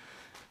be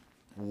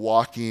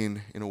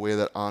walking in a way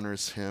that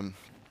honors him.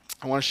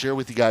 I want to share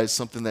with you guys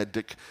something that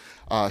Dick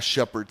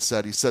Shepherd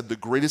said. He said, the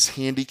greatest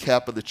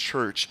handicap of the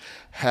church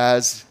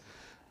is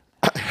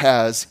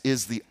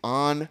the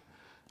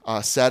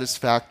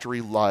unsatisfactory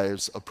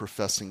lives of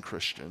professing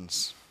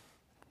Christians.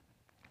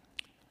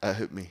 That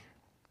hit me.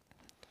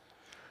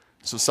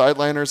 So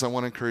sideliners, I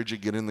want to encourage you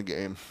to get in the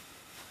game.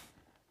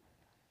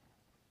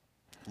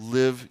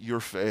 Live your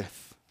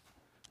faith.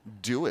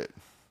 Do it.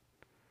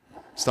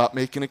 Stop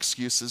making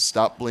excuses.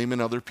 Stop blaming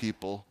other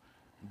people.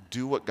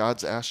 Do what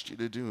God's asked you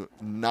to do.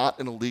 Not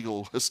in a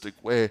legalistic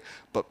way,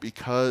 but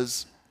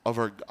because of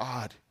our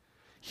God.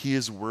 He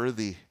is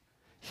worthy.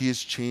 He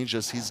has changed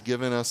us. He's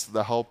given us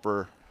the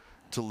helper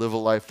to live a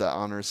life that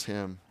honors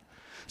him.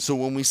 So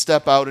when we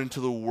step out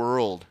into the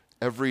world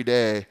every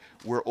day,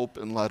 we're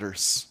open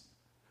letters.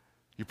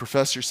 You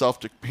profess yourself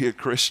to be a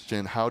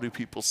Christian. How do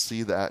people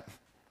see that?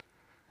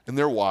 And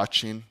they're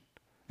watching.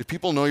 If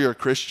people know you're a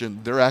Christian,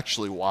 they're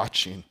actually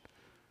watching.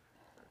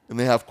 And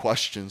they have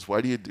questions.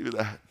 Why do you do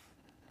that?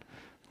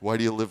 Why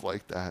do you live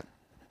like that?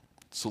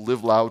 So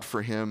live loud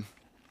for him.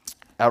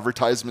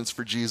 Advertisements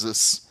for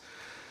Jesus.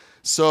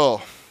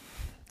 So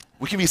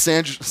we can be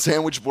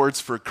sandwich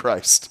boards for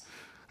Christ.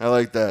 I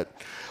like that.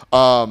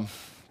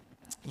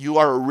 You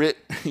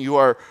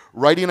are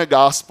writing a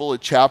gospel, a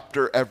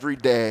chapter every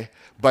day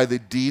by the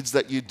deeds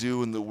that you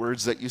do and the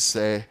words that you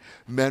say.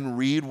 Men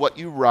read what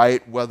you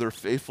write, whether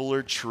faithful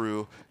or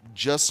true.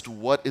 Just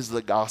what is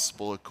the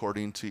gospel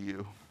according to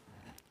you?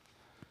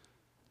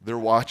 They're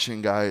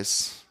watching,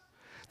 guys.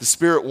 The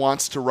Spirit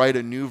wants to write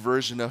a new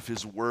version of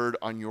his word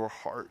on your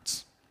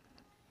hearts.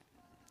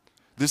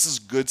 This is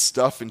good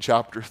stuff in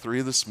chapter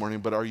 3 this morning,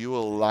 but are you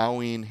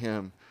allowing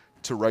him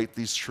to write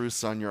these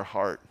truths on your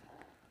heart?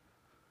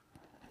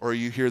 Or are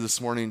you here this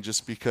morning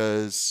just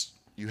because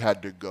you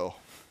had to go?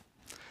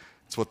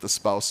 It's what the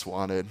spouse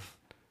wanted.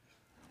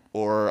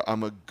 or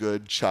I'm a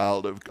good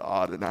child of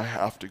God and I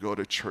have to go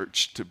to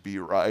church to be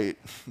right.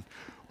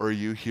 Or are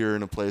you here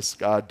in a place,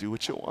 God, do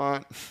what you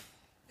want.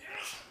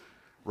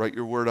 Write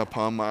your word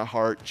upon my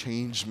heart.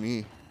 Change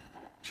me.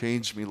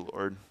 Change me,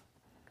 Lord.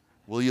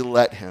 Will you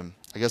let him?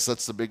 I guess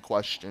that's the big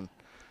question.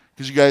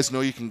 Because you guys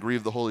know you can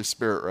grieve the Holy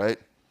Spirit, right?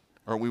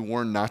 Aren't we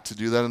warned not to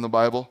do that in the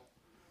Bible?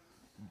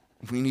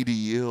 We need to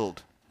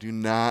yield. Do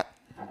not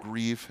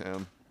grieve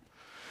him.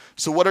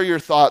 So what are your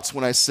thoughts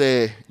when I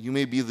say you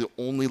may be the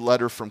only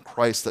letter from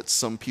Christ that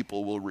some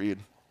people will read?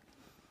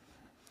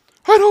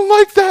 I don't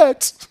like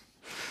that.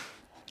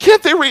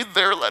 Can't they read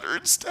their letter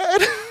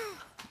instead?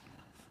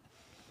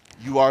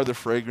 You are the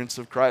fragrance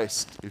of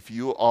Christ. If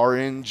you are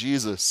in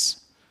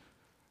Jesus,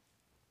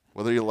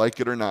 whether you like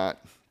it or not,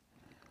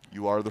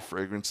 you are the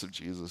fragrance of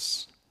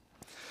Jesus.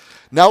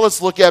 Now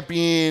let's look at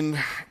being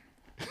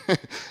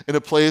in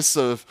a place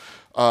of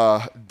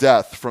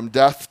death, from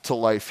death to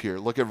life here.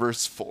 Look at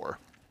verse 4.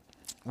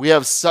 We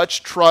have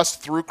such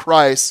trust through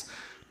Christ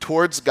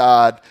towards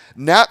God,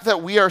 not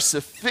that we are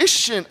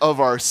sufficient of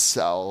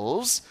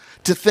ourselves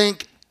to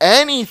think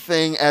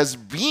anything as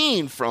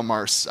being from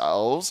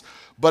ourselves,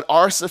 but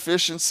our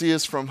sufficiency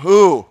is from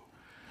who?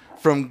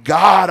 From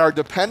God. Our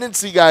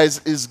dependency,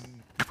 guys, is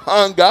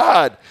on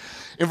God.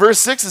 In verse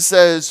 6 it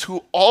says,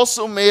 who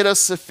also made us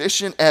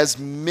sufficient as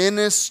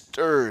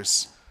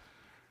ministers.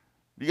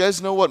 You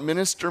guys know what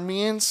minister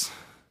means?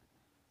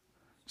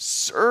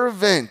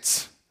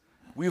 Servant.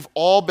 We've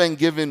all been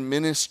given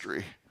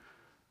ministry.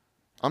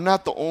 I'm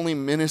not the only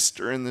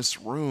minister in this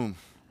room,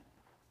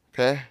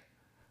 okay?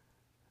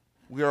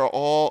 We are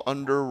all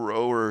under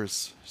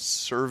rowers,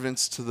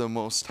 servants to the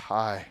Most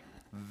High.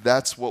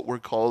 That's what we're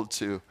called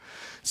to.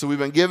 So we've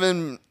been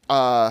given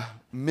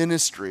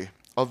ministry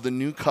of the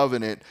new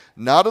covenant,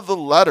 not of the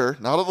letter,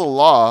 not of the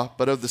law,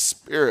 but of the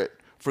Spirit.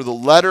 For the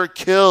letter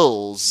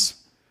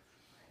kills,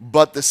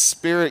 but the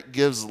Spirit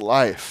gives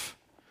life.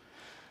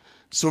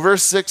 So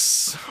verse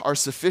 6, our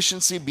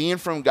sufficiency being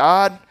from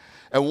God.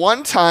 At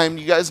one time,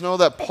 you guys know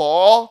that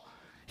Paul,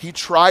 he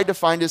tried to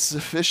find his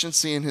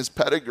sufficiency in his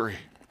pedigree,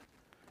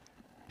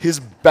 his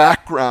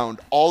background,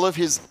 all of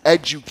his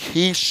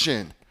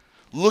education.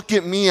 Look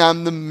at me,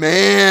 I'm the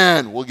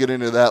man. We'll get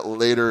into that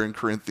later in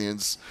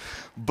Corinthians.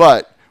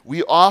 But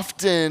we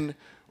often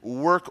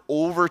work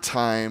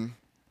overtime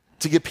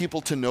to get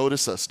people to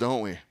notice us,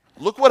 don't we?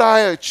 Look what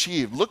I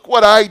achieved. Look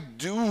what I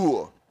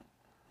do.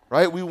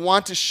 Right? We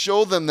want to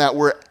show them that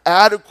we're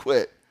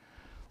adequate.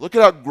 Look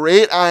at how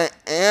great I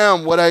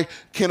am, what I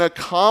can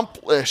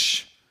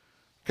accomplish.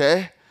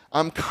 Okay?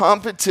 I'm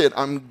competent.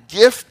 I'm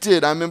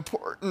gifted. I'm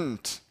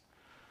important.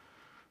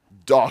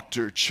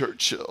 Dr.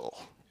 Churchill.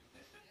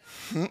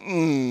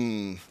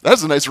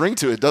 That's a nice ring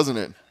to it, doesn't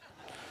it?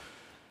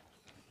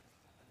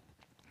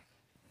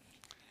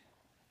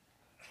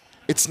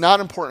 It's not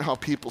important how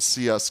people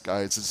see us,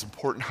 guys. It's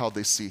important how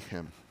they see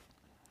him.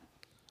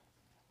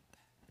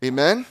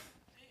 Amen?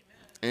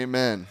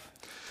 Amen.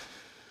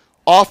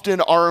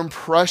 Often our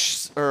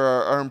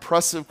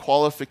impressive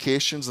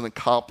qualifications and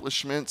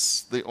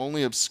accomplishments, they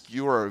only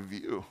obscure our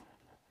view.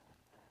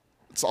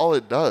 That's all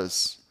it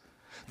does.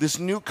 This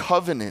new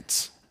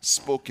covenant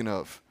spoken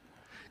of,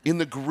 in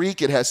the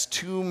Greek it has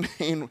two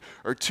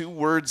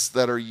words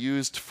that are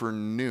used for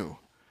new.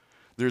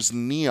 There's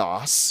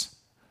neos,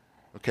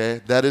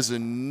 okay? That is a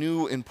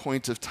new in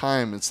point of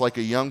time. It's like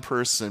a young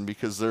person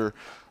because they're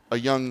a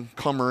young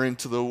comer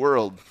into the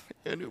world.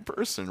 A new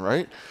person,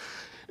 right?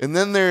 And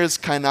then there's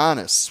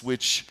kainanis,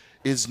 which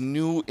is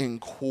new in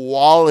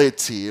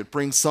quality. It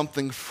brings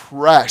something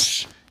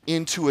fresh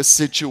into a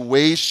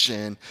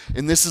situation.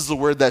 And this is the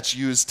word that's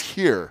used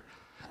here.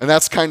 And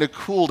that's kind of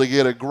cool to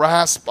get a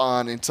grasp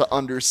on and to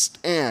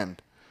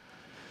understand.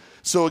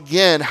 So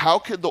again, how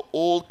could the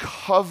old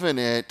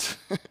covenant,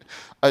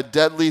 a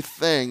deadly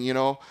thing,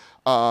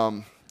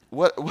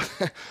 what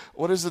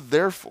is it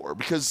there for?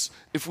 Because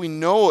if we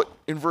know it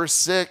in verse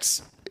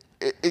 6,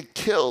 it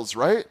kills,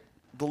 right?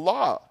 The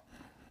law.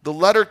 The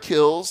letter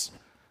kills.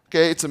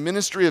 Okay, it's a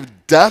ministry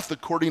of death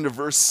according to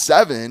verse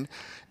 7.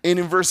 And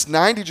in verse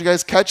 9, did you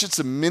guys catch it's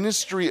a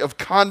ministry of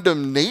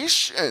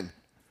condemnation?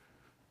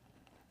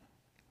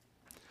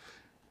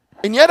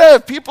 And yet I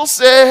have people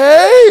say,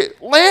 hey,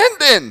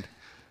 Landon,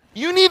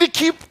 you need to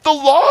keep the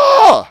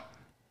law.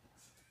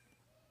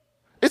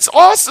 It's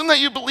awesome that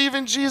you believe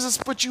in Jesus,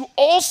 but you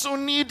also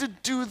need to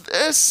do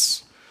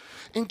this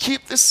and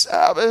keep the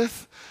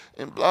Sabbath.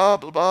 And blah,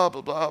 blah, blah,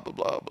 blah, blah,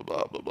 blah, blah,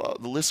 blah, blah, blah.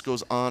 The list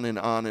goes on and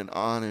on and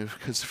on.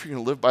 Because if you're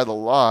going to live by the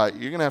law,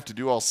 you're going to have to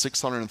do all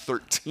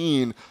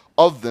 613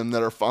 of them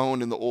that are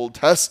found in the Old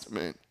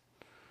Testament.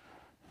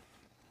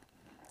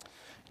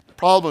 The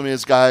problem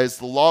is, guys,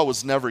 the law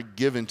was never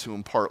given to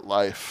impart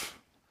life.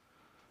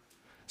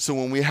 So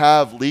when we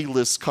have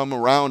legalists come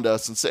around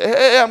us and say,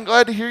 hey, I'm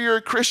glad to hear you're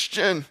a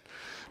Christian,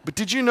 but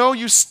did you know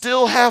you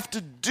still have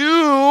to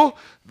do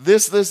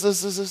this.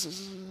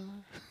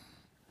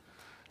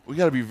 We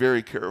got to be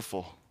very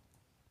careful.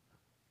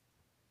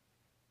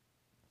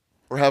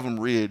 Or have them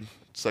read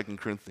 2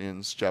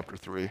 Corinthians chapter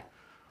 3.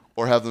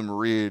 Or have them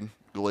read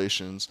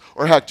Galatians.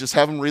 Or heck, just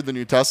have them read the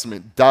New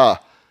Testament. Duh.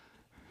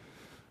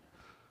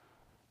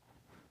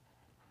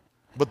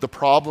 But the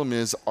problem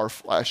is our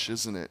flesh,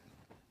 isn't it?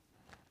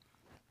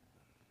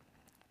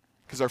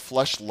 Because our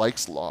flesh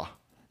likes law.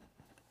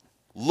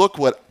 Look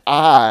what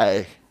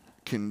I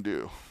can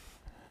do.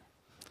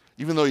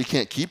 Even though you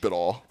can't keep it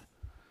all,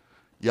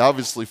 you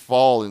obviously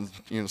fall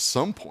in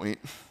some point.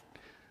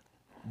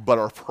 But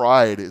our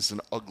pride is an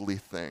ugly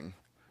thing.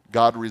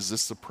 God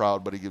resists the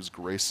proud, but he gives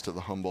grace to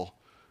the humble.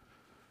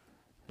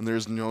 And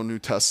there's no New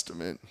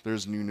Testament,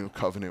 there's no new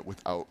covenant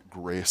without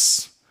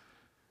grace.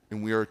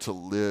 And we are to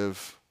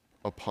live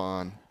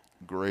upon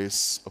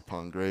grace,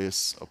 upon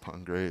grace,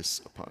 upon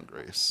grace, upon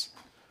grace.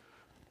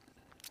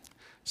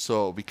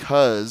 So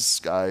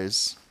because,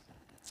 guys,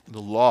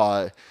 the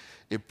law,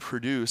 it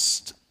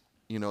produced,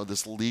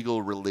 this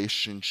legal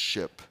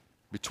relationship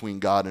between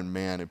God and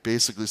man. It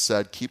basically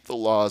said, keep the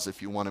laws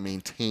if you want to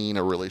maintain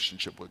a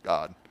relationship with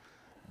God.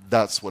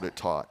 That's what it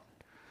taught.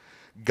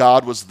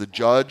 God was the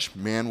judge,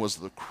 man was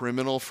the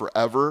criminal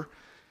forever,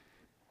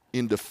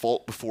 in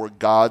default before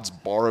God's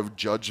bar of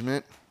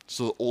judgment.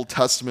 So the Old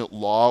Testament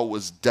law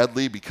was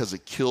deadly because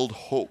it killed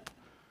hope.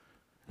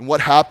 And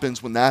what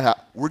happens when that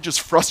happens? We're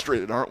just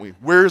frustrated, aren't we?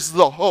 Where's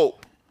the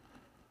hope?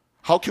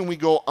 How can we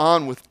go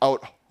on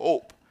without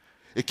hope?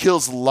 It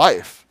kills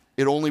life.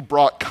 It only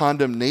brought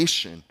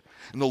condemnation.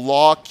 And the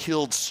law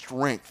killed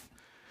strength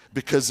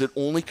because it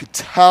only could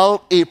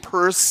tell a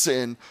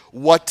person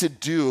what to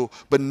do,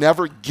 but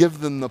never give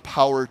them the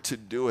power to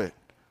do it.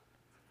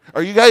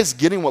 Are you guys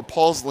getting what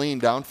Paul's laying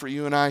down for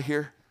you and I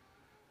here?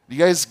 Do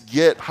you guys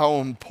get how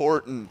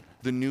important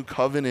the new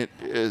covenant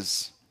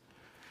is?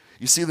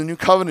 You see, the new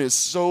covenant is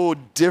so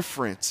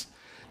different.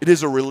 It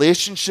is a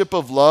relationship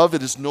of love.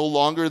 It is no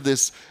longer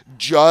this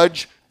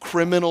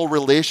judge-criminal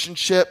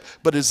relationship,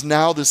 but is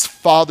now this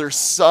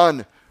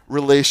father-son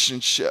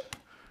relationship.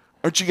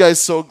 Aren't you guys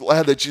so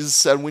glad that Jesus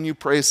said, when you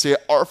pray, say,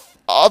 Our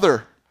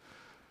Father?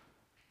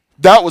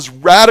 That was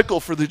radical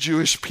for the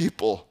Jewish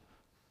people.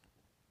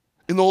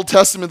 In the Old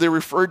Testament, they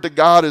referred to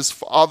God as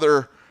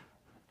Father.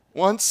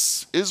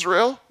 Once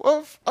Israel,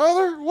 well,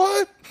 Father,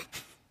 what?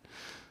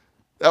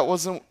 That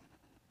wasn't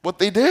what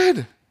they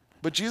did.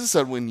 But Jesus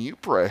said, when you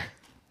pray,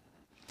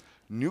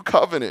 new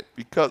covenant,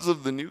 because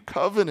of the new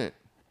covenant,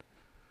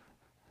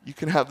 you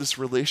can have this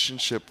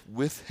relationship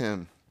with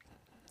him.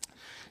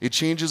 It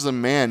changes a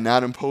man,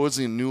 not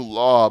imposing new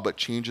law, but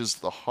changes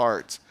the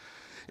heart.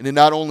 And it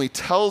not only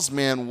tells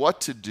man what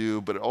to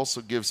do, but it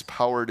also gives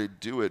power to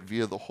do it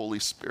via the Holy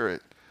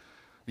Spirit.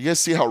 You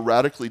guys see how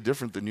radically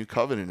different the new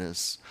covenant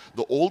is.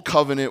 The old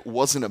covenant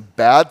wasn't a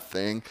bad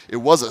thing. It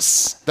was a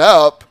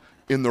step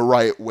in the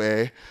right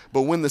way.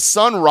 But when the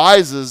sun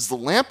rises, the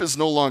lamp is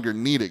no longer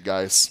needed,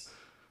 guys.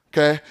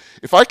 Okay?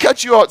 If I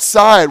catch you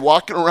outside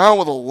walking around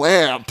with a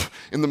lamp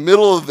in the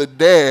middle of the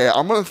day,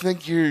 I'm going to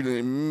think you're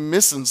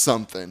missing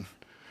something.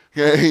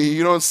 Okay?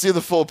 You don't see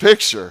the full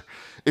picture.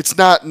 It's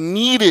not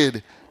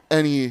needed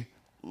any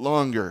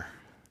longer.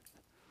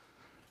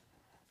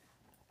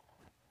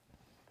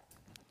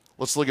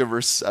 Let's look at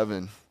verse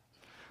 7.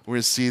 We're going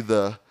to see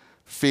the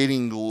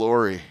fading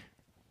glory.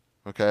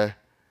 Okay?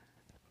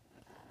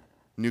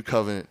 New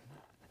covenant.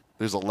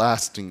 There's a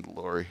lasting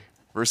glory.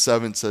 Verse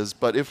 7 says,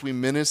 but if we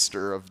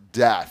minister of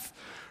death,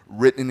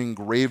 written and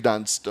engraved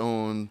on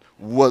stone,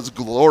 was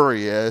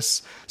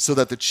glorious, so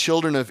that the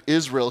children of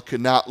Israel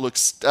could not look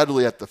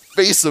steadily at the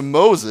face of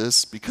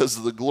Moses because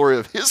of the glory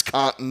of his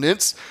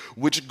countenance,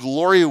 which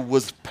glory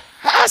was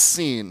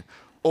passing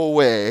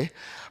away,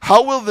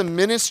 how will the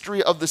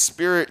ministry of the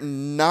Spirit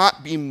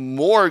not be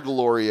more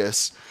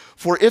glorious?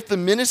 For if the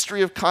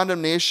ministry of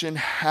condemnation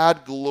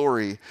had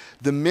glory,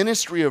 the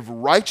ministry of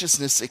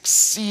righteousness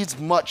exceeds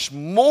much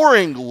more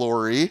in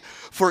glory.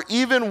 For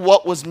even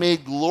what was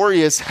made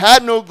glorious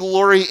had no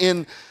glory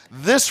in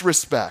this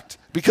respect,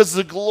 because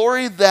the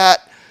glory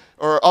that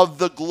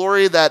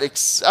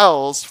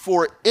excels.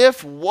 For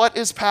if what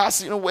is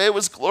passing away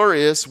was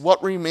glorious,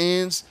 what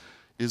remains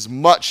is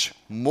much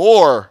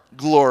more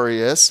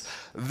glorious.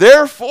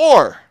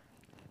 Therefore,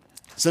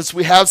 since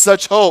we have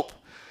such hope,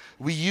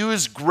 we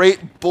use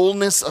great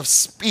boldness of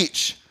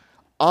speech,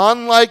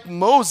 unlike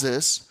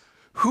Moses,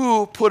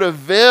 who put a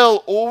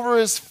veil over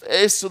his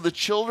face so the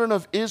children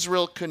of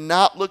Israel could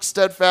not look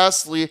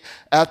steadfastly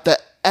at the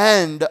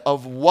end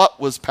of what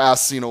was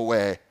passing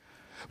away.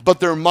 But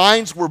their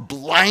minds were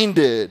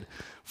blinded,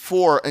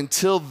 for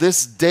until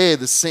this day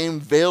the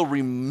same veil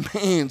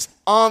remains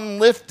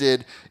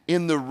unlifted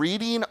in the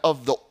reading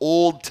of the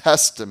Old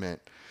Testament,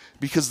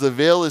 because the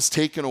veil is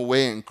taken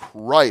away in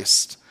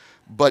Christ.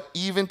 But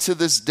even to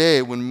this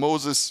day, when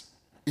Moses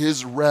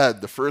is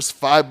read, the first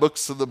 5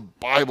 books of the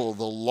Bible,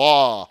 the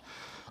law,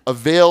 a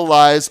veil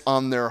lies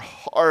on their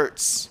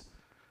hearts.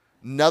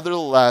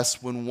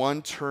 Nevertheless, when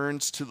one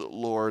turns to the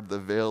Lord, the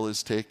veil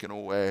is taken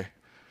away.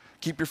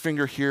 Keep your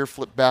finger here,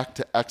 flip back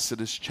to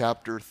Exodus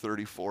chapter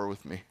 34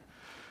 with me.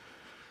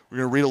 We're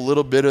going to read a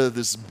little bit of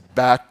this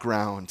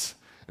background.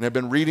 And I've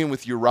been reading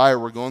with Uriah.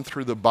 We're going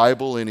through the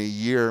Bible in a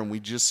year, and I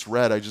just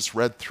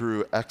read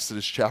through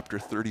Exodus chapter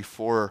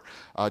 34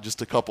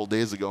 just a couple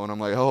days ago, and I'm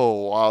like,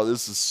 oh, wow,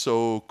 this is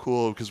so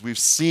cool, because we've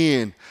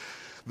seen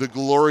the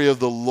glory of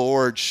the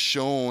Lord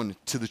shown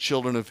to the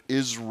children of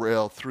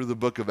Israel through the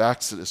book of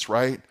Exodus,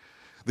 right?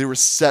 They were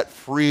set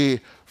free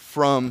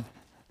from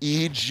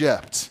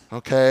Egypt,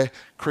 okay?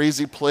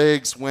 Crazy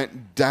plagues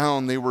went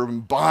down. They were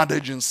in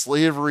bondage and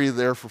slavery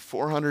there for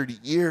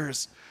 400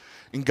 years.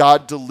 And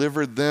God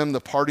delivered them, the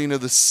parting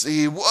of the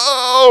sea.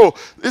 Whoa,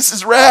 this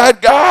is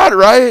rad, God,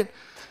 right?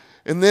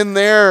 And then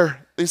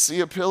there, they see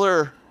a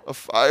pillar of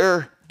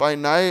fire by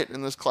night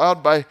and this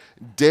cloud by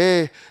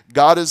day.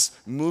 God is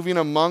moving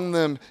among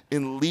them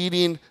and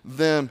leading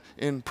them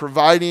and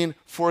providing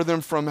for them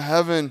from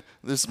heaven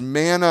this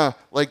manna,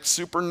 like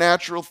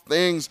supernatural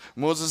things.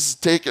 Moses is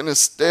taking a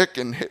stick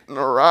and hitting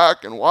a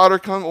rock and water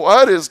comes.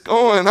 What is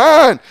going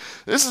on?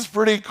 This is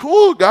pretty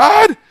cool,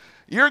 God.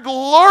 You're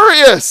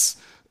glorious.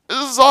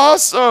 This is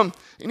awesome.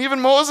 And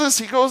even Moses,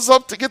 he goes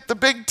up to get the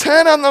big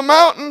tent on the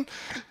mountain,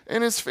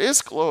 and his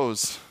face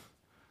glows.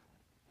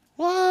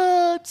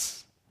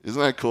 What?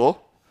 Isn't that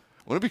cool?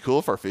 Wouldn't it be cool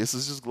if our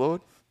faces just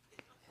glowed?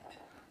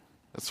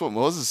 That's what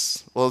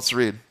Moses... Well, let's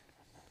read.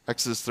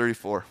 Exodus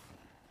 34.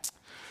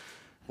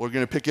 We're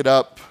going to pick it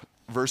up,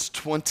 verse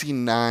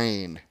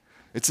 29.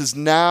 It says,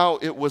 "Now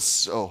it was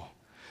so.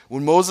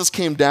 When Moses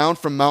came down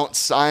from Mount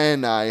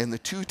Sinai, and the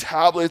 2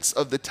 tablets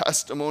of the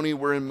testimony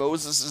were in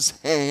Moses'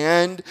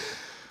 hand,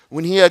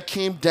 when he had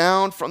came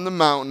down from the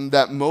mountain,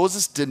 that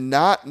Moses did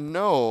not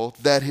know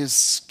that his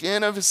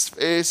skin of his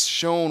face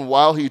shone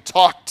while he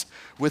talked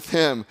with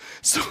him.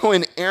 So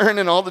when Aaron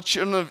and all the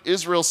children of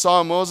Israel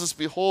saw Moses,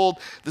 behold,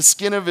 the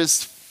skin of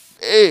his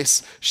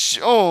face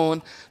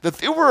shone, that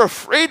they were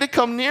afraid to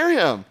come near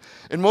him.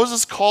 And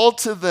Moses called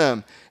to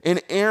them,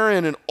 and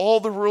Aaron and all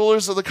the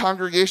rulers of the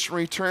congregation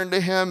returned to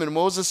him, and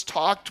Moses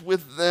talked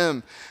with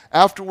them.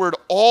 Afterward,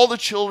 all the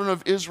children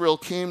of Israel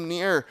came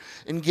near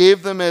and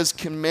gave them as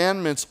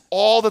commandments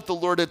all that the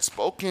Lord had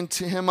spoken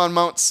to him on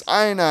Mount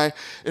Sinai.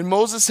 And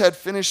Moses had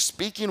finished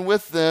speaking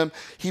with them.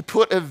 He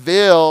put a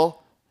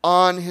veil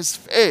on his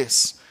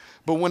face.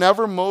 But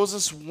whenever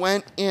Moses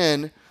went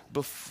in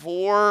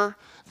before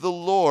the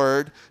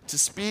Lord to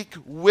speak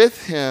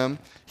with him,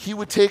 he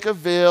would take a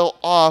veil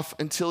off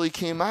until he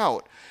came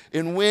out.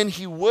 And when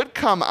he would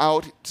come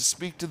out to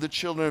speak to the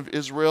children of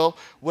Israel,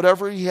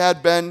 whatever he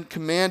had been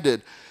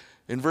commanded.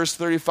 In verse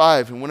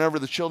 35, and whenever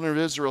the children of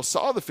Israel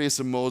saw the face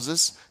of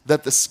Moses,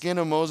 that the skin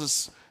of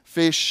Moses'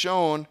 face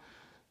shone,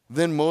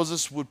 then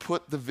Moses would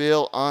put the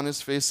veil on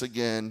his face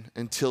again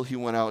until he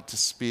went out to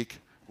speak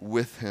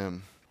with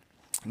him.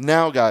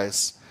 Now,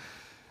 guys,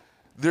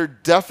 there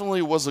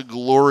definitely was a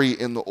glory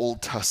in the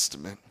Old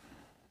Testament.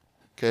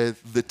 Okay,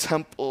 the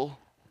temple,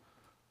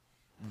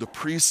 the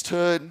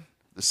priesthood,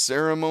 the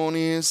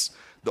ceremonies,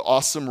 the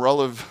awesome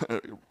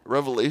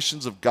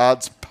revelations of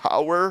God's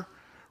power,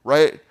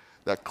 right?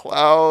 That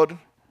cloud,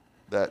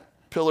 that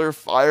pillar of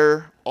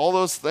fire, all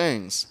those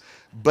things.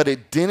 But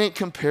it didn't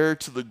compare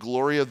to the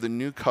glory of the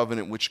new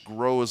covenant, which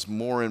grows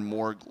more and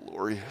more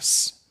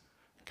glorious.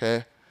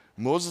 Okay?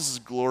 Moses'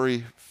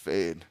 glory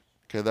fade.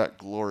 Okay, that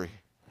glory.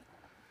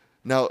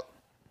 Now,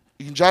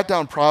 you can jot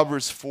down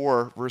Proverbs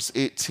 4, verse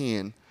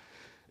 18.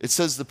 It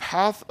says, the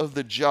path of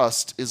the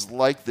just is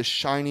like the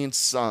shining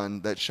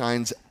sun that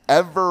shines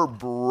ever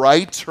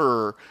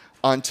brighter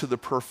unto the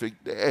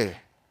perfect day.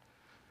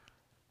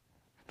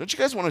 Don't you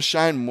guys want to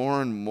shine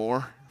more and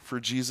more for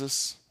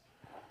Jesus?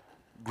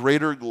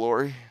 Greater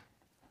glory.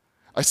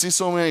 I see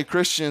so many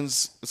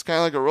Christians, it's kind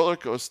of like a roller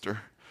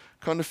coaster.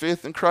 Come to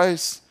faith in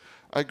Christ,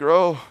 I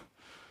grow,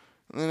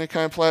 and then it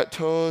kind of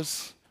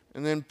plateaus,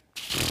 and then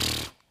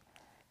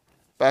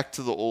back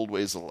to the old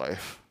ways of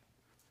life.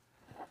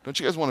 Don't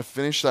you guys want to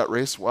finish that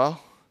race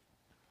well?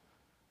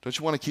 Don't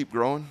you want to keep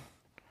growing?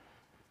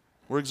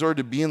 We're exhorted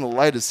to be in the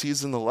light as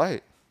he's in the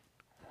light.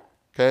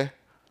 Okay?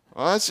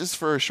 Well, that's just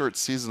for a short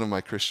season of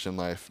my Christian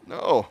life.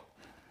 No.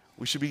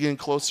 We should be getting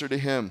closer to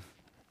him.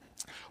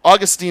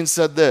 Augustine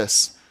said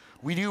this,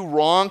 we do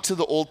wrong to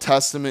the Old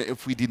Testament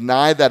if we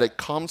deny that it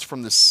comes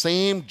from the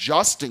same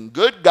just and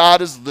good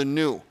God as the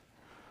new.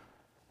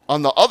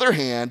 On the other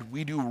hand,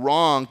 we do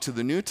wrong to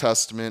the New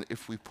Testament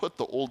if we put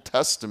the Old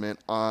Testament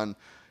on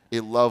a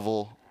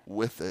level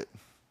with it.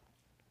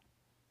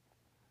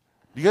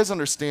 Do you guys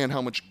understand how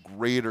much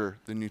greater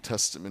the New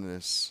Testament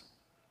is?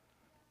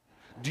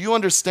 Do you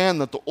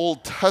understand that the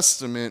Old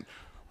Testament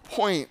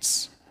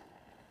points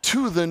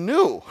to the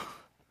new?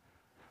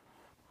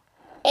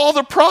 All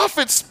the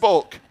prophets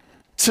spoke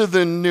to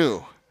the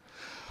new.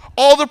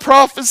 All the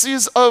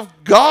prophecies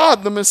of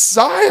God, the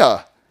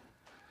Messiah,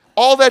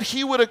 all that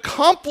he would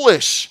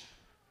accomplish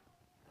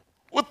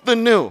with the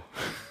new.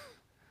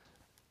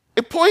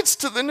 It points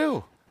to the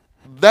new.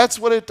 That's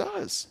what it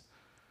does.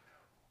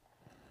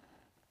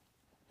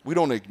 We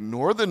don't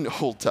ignore the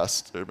Old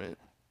Testament.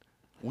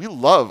 We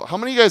love, how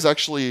many of you guys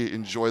actually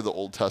enjoy the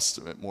Old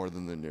Testament more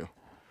than the New?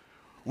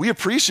 We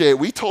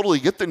totally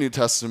get the New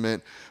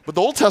Testament, but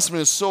the Old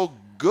Testament is so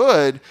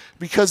good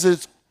because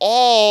it's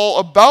all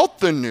about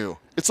the new.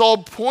 It's all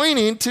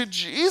pointing to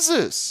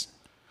Jesus.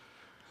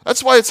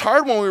 That's why it's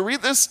hard when we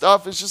read this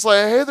stuff. It's just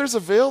like, hey, there's a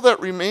veil that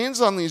remains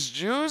on these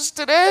Jews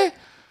today.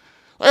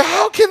 Like,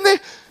 how can they?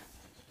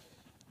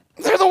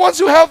 They're the ones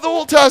who have the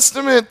Old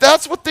Testament.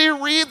 That's what they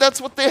read.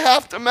 That's what they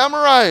have to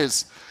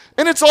memorize.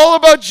 And it's all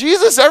about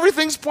Jesus.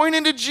 Everything's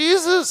pointing to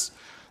Jesus.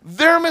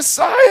 They're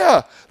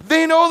Messiah.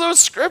 They know those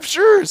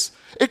scriptures.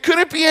 It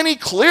couldn't be any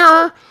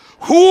clearer.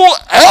 Who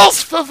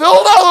else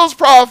fulfilled all those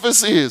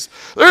prophecies?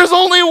 There's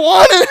only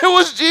one, and it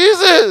was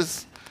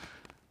Jesus.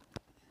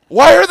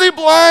 Why are they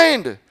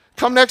blind?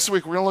 Come next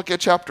week, we're going to look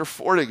at chapter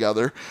 4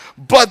 together.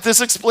 But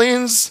this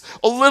explains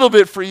a little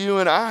bit for you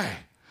and I.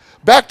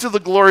 Back to the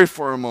glory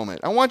for a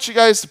moment. I want you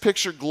guys to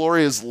picture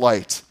glory as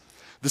light.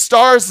 The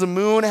stars, the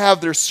moon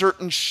have their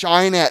certain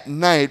shine at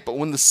night, but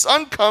when the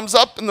sun comes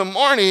up in the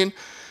morning,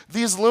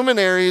 these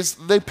luminaries,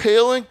 they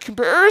pale in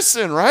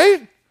comparison,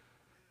 right?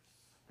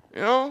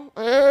 You know,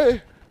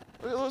 hey,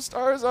 look at those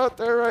stars out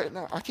there right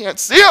now. I can't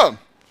see them.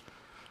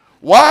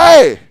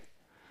 Why?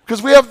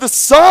 Because we have the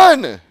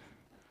sun.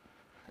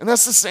 And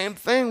that's the same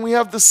thing. We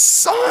have the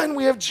sun.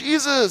 We have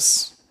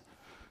Jesus.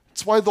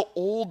 That's why the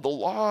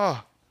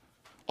law,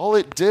 all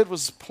it did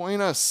was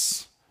point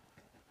us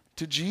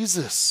to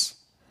Jesus.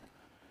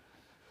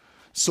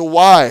 So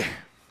why?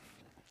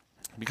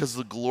 Because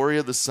the glory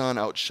of the sun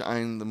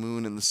outshined the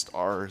moon and the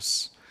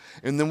stars.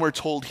 And then we're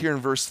told here in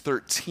verse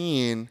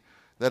 13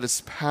 that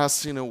it's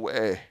passing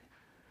away.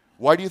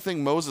 Why do you think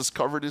Moses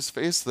covered his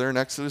face there in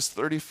Exodus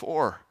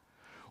 34?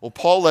 Well,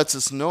 Paul lets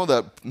us know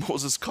that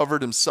Moses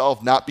covered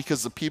himself not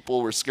because the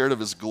people were scared of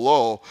his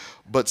glow,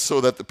 but so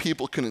that the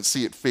people couldn't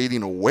see it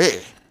fading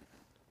away.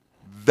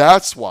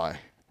 That's why.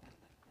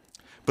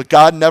 But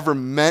God never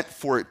meant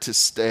for it to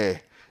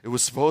stay. It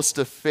was supposed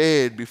to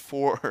fade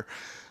before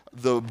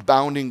the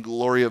abounding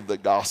glory of the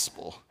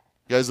gospel.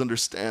 You guys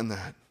understand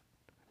that?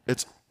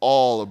 It's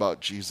all about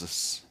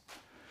Jesus.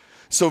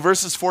 So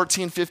verses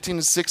 14, 15,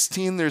 and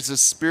 16, there's a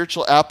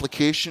spiritual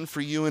application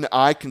for you and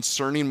I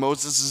concerning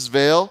Moses'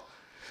 veil.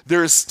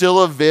 There is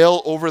still a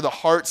veil over the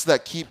hearts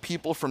that keep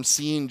people from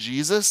seeing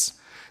Jesus.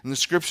 And the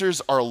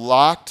scriptures are a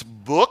locked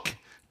book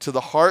to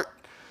the heart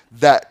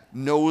that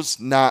knows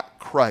not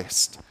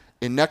Christ.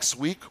 And next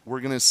week, we're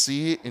going to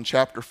see in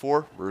chapter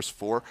 4, verse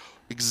 4,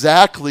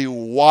 exactly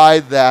why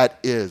that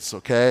is,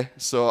 okay?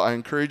 So I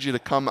encourage you to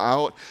come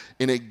out.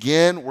 And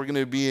again, we're going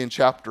to be in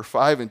chapter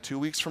 5 in 2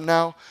 weeks from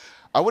now.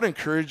 I would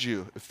encourage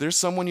you, if there's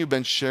someone you've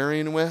been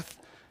sharing with,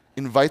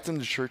 invite them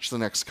to church the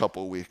next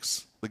couple of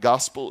weeks. The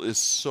gospel is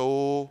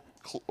so,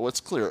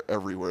 it's clear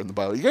everywhere in the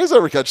Bible. You guys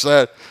ever catch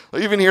that?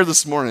 Even here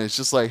this morning, it's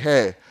just like,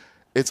 hey,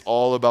 it's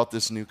all about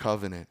this new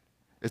covenant.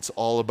 It's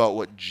all about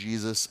what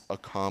Jesus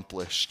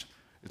accomplished.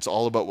 It's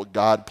all about what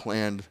God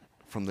planned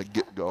from the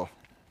get-go.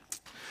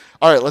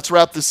 All right, let's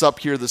wrap this up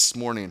here this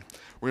morning.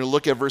 We're going to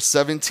look at verse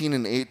 17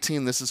 and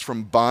 18. This is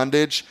from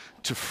bondage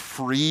to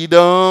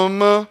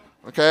freedom,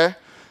 okay?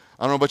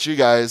 I don't know about you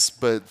guys,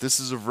 but this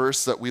is a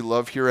verse that we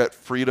love here at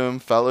Freedom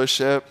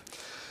Fellowship.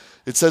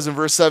 It says in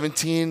verse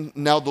 17,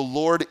 now the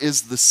Lord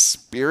is the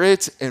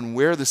Spirit, and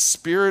where the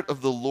Spirit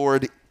of the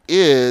Lord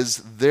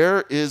is,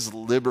 there is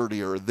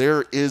liberty, or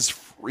there is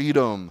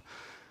freedom.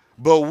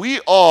 But we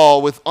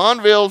all, with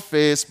unveiled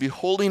face,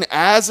 beholding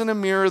as in a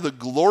mirror the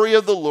glory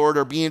of the Lord,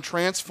 are being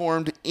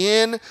transformed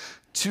into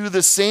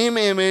the same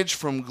image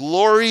from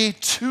glory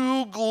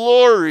to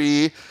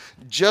glory,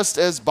 just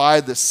as by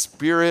the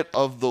Spirit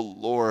of the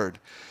Lord.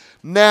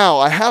 Now,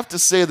 I have to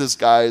say this,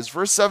 guys.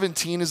 Verse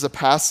 17 is a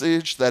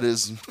passage that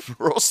is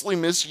grossly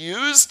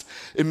misused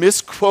and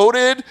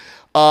misquoted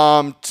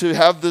to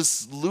have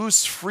this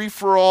loose,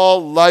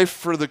 free-for-all life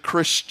for the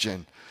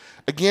Christian.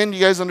 Again, you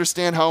guys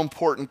understand how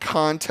important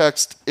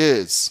context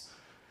is.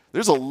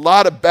 There's a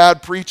lot of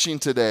bad preaching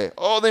today.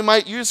 Oh, they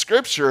might use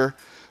Scripture,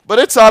 but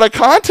it's out of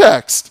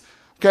context.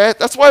 Okay?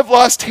 That's why I've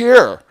lost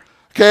hair.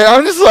 Okay?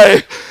 I'm just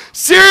like,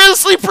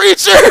 seriously,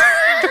 preacher?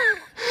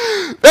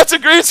 That's a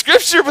great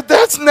scripture, but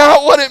that's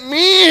not what it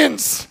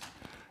means.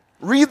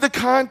 Read the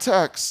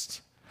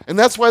context. And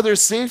that's why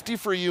there's safety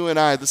for you and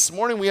I. This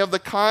morning we have the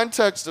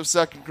context of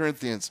 2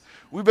 Corinthians.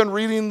 We've been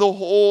reading the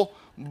whole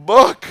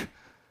book.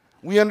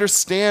 We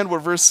understand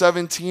what verse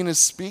 17 is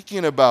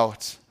speaking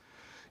about.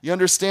 You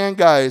understand,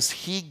 guys,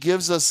 he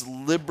gives us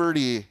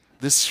liberty,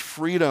 this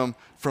freedom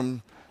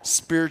from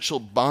spiritual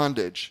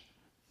bondage.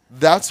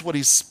 That's what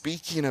he's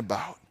speaking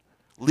about.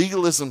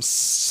 Legalism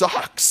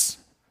sucks.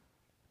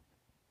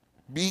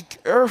 Be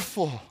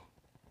careful.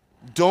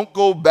 Don't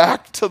go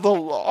back to the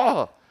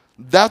law.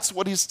 That's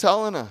what he's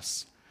telling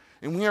us.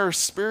 And we are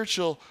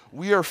spiritual.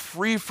 We are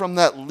free from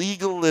that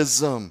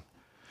legalism.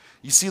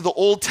 You see, the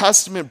Old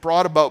Testament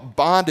brought about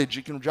bondage.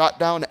 You can jot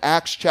down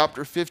Acts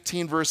chapter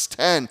 15, verse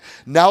 10.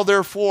 Now,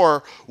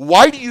 therefore,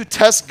 why do you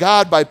test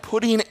God by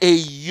putting a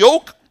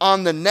yoke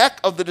on the neck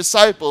of the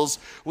disciples,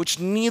 which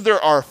neither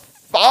our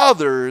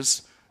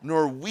fathers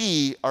nor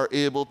we are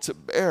able to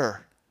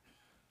bear?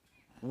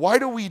 Why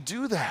do we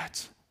do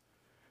that?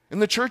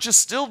 And the church is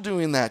still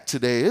doing that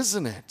today,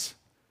 isn't it?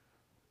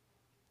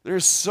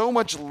 There's so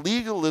much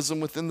legalism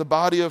within the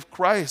body of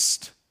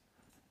Christ.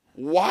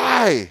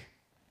 Why?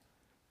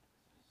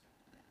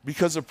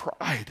 Because of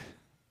pride.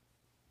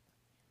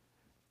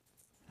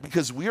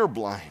 Because we are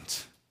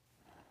blind.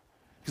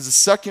 Because the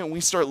second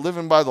we start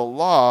living by the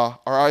law,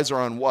 our eyes are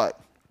on what?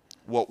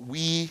 What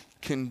we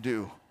can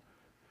do.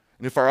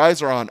 And if our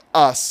eyes are on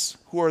us,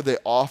 who are they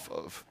off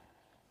of?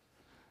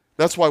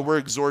 That's why we're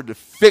exhorted to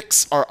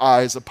fix our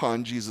eyes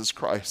upon Jesus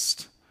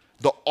Christ,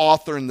 the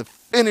author and the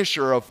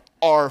finisher of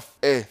our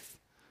faith.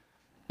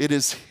 It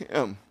is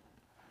him.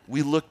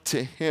 We look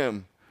to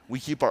him. We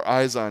keep our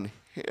eyes on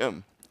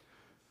him.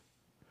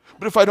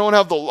 But if I don't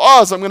have the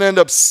laws, I'm going to end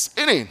up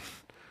sinning.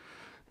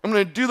 I'm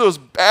going to do those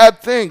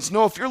bad things.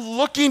 No, if you're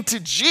looking to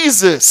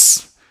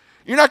Jesus,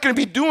 you're not going to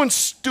be doing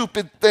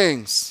stupid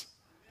things.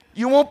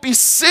 You won't be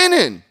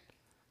sinning.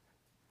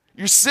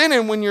 You're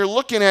sinning when you're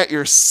looking at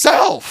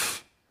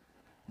yourself.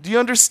 Do you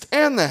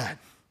understand that?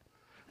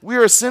 We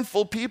are a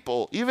sinful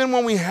people. Even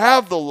when we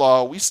have the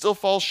law, we still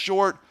fall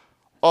short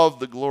of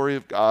the glory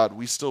of God.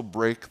 We still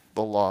break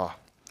the law.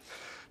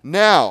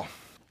 Now,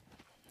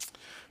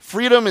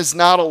 freedom is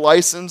not a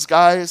license,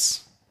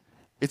 guys.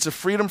 It's a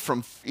freedom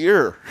from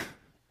fear,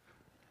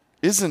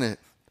 isn't it?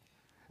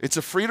 It's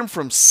a freedom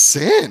from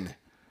sin.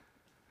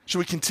 Should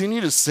we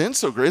continue to sin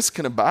so grace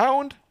can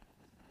abound?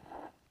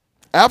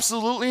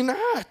 Absolutely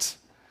not.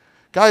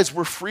 Guys,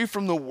 we're free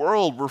from the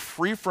world. We're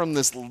free from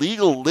this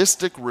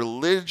legalistic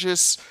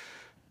religious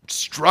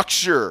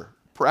structure,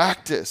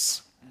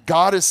 practice.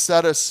 God has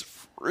set us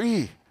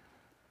free.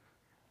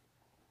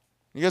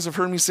 You guys have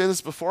heard me say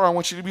this before. I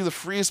want you to be the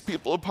freest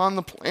people upon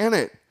the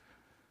planet.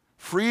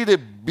 Free to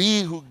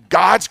be who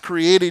God's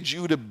created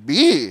you to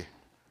be.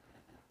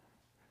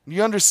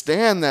 You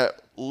understand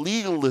that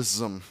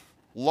legalism,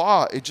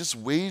 law, it just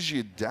weighs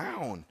you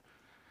down.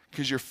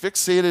 Because you're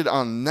fixated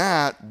on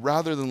that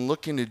rather than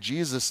looking to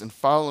Jesus and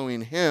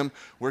following him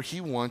where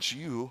he wants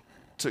you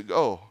to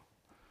go.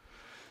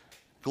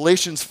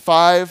 Galatians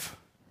 5,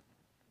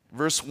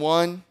 verse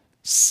 1,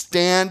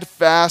 stand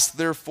fast,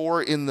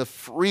 therefore, in the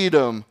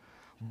freedom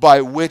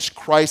by which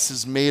Christ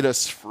has made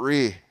us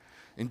free,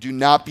 and do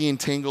not be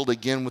entangled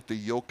again with the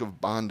yoke of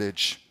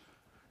bondage.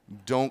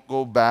 Don't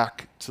go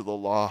back to the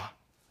law.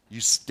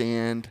 You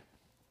stand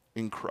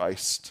in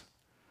Christ.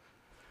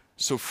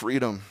 So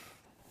freedom.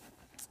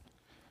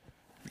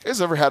 You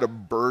guys ever had a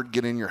bird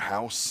get in your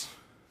house?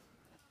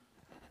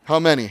 How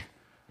many?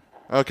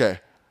 Okay.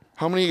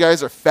 How many of you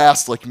guys are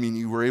fast like me and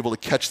you were able to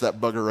catch that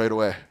bugger right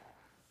away?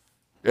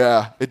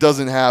 Yeah, it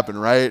doesn't happen,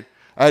 right?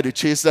 I had to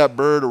chase that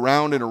bird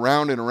around and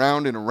around and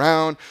around and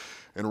around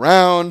and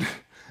around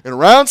and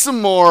around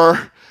some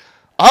more.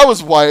 I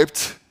was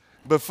wiped,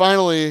 but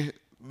finally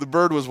the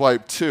bird was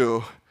wiped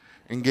too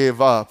and gave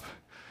up.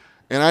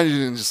 And I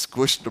didn't just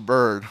squish the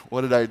bird.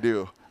 What did I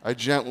do? I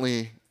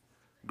gently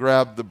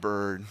grabbed the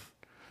bird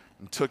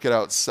and took it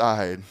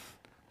outside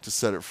to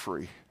set it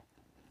free.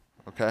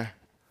 Okay?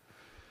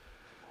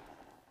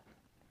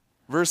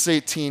 Verse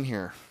 18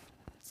 here.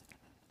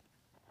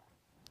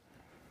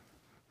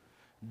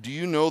 Do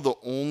you know the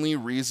only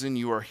reason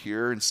you are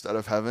here instead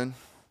of heaven?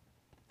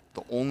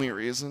 The only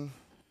reason?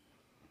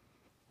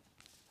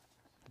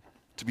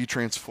 To be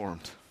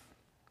transformed.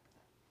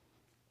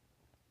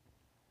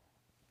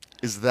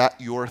 Is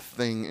that your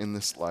thing in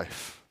this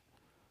life?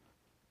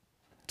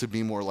 To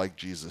be more like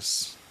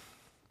Jesus?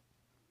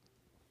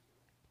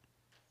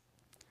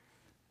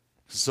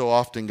 So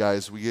often,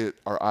 guys, we get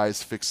our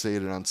eyes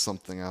fixated on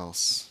something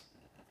else.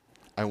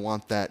 I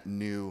want that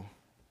new.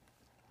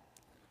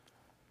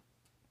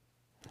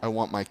 I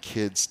want my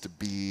kids to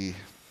be.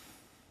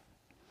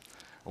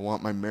 I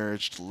want my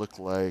marriage to look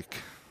like.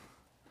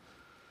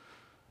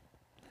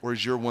 Or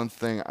is your one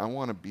thing, I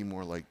want to be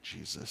more like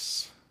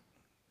Jesus?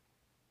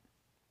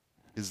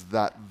 Is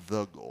that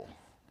the goal?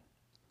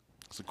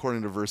 Because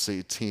according to verse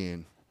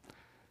 18,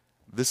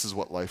 this is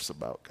what life's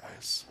about,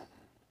 guys.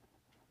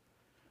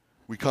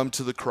 We come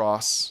to the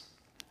cross,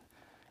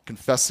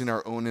 confessing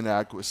our own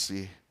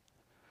inadequacy,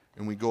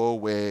 and we go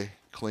away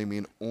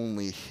claiming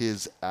only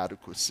his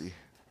adequacy.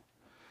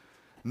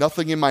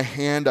 Nothing in my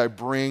hand I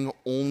bring,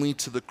 only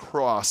to the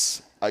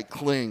cross I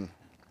cling.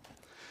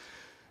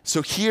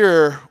 So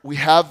here we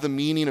have the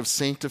meaning of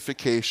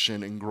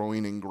sanctification and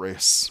growing in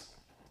grace.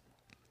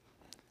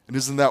 And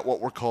isn't that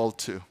what we're called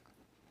to?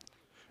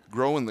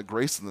 Grow in the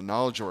grace and the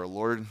knowledge of our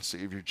Lord and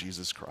Savior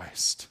Jesus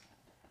Christ.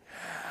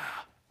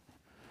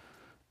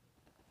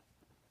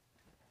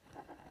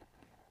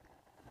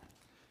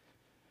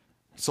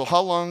 So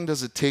how long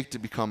does it take to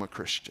become a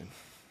Christian?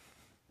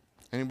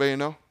 Anybody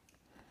know?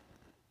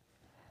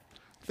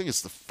 I think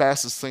it's the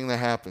fastest thing that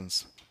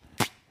happens.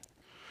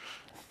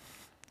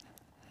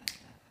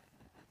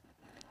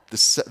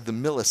 The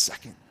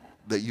millisecond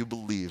that you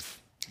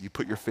believe, you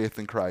put your faith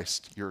in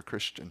Christ, you're a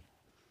Christian.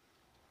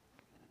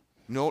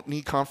 You don't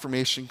need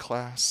confirmation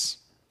class.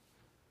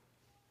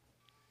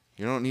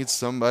 You don't need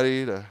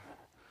somebody to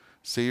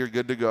say you're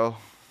good to go.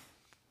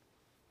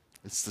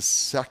 It's the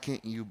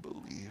second you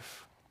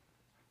believe.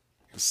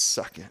 The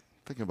second.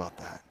 Think about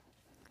that.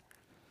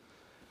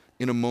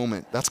 in a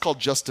moment. That's called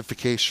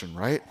justification,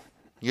 right?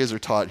 You guys are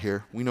taught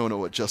here. We know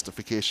what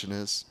justification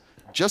is.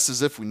 Just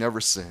as if we never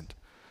sinned.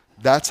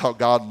 That's how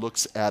God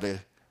looks at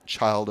a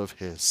child of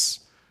his.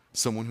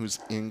 Someone who's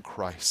in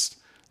Christ.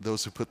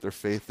 Those who put their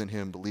faith in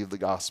him, believe the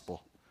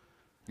gospel.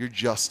 You're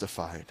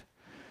justified.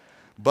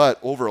 But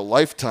over a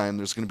lifetime,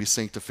 there's going to be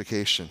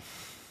sanctification.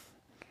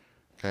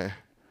 Okay?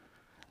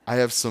 I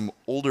have some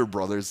older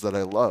brothers that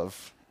I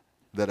love,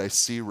 that I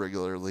see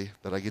regularly,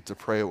 that I get to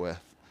pray with.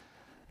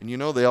 And you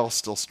know they all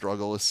still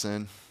struggle with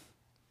sin.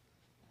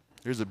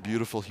 There's a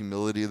beautiful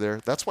humility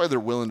there. That's why they're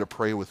willing to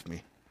pray with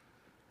me.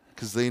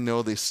 Because they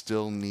know they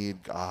still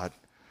need God,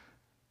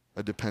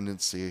 a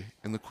dependency.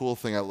 And the cool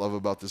thing I love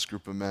about this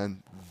group of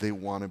men, they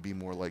want to be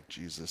more like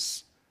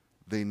Jesus.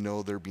 They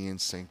know they're being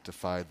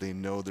sanctified. They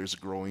know there's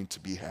growing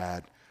to be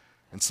had.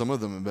 And some of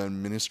them have been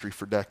in ministry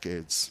for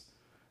decades.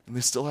 And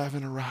they still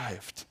haven't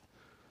arrived.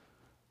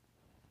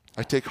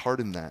 I take heart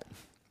in that.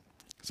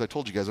 Because I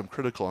told you guys, I'm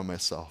critical on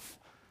myself.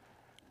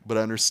 But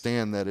I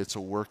understand that it's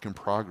a work in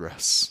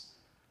progress.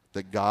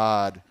 That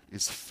God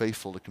is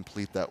faithful to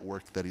complete that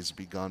work that he's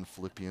begun,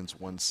 Philippians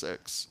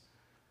 1:6.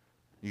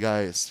 You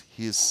guys,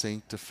 he is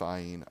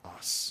sanctifying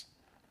us.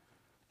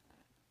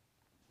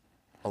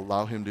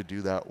 Allow him to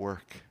do that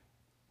work.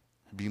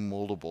 Be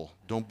moldable.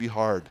 Don't be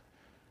hard.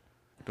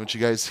 Don't you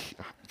guys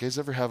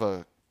ever have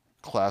a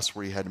class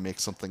where you had to make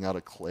something out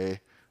of clay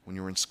when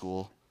you were in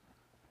school?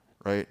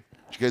 Right?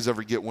 Did you guys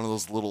ever get one of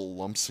those little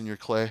lumps in your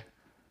clay?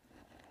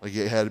 Like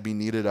it had to be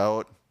kneaded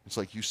out? It's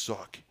like, you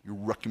suck. You're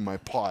wrecking my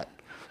pot.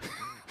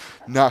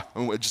 Nah,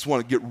 I just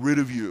want to get rid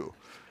of you.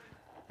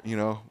 You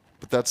know?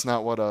 But that's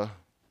not what a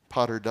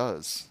potter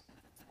does.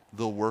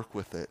 They'll work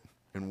with it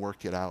and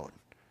work it out.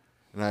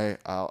 And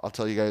I'll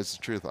tell you guys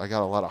the truth. I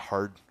got a lot of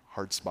hard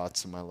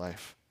spots in my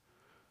life.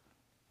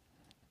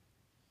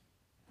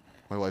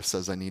 My wife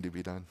says I need to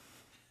be done.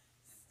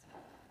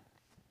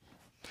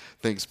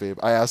 Thanks, babe.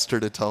 I asked her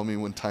to tell me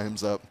when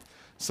time's up.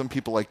 Some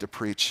people like to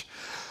preach.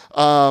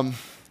 I'll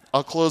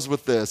close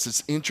with this.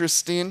 It's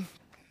interesting.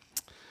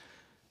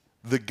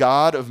 The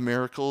God of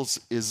miracles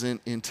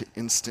isn't into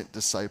instant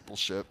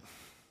discipleship.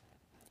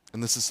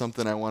 And this is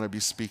something I want to be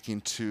speaking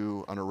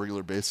to on a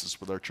regular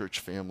basis with our church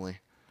family.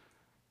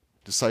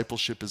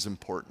 Discipleship is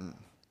important.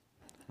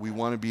 We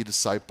want to be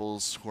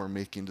disciples who are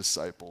making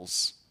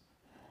disciples.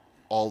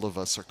 All of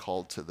us are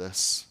called to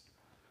this.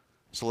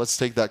 So let's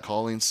take that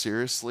calling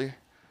seriously.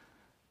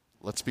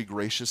 Let's be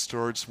gracious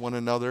towards one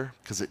another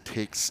because it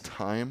takes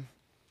time.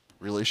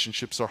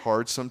 Relationships are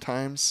hard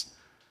sometimes,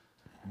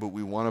 but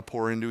we want to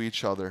pour into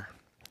each other.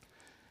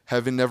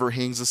 Heaven never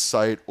hangs a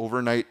sight.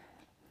 Overnight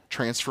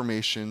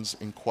transformations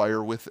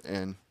inquire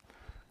within.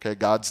 Okay,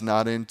 God's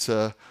not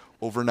into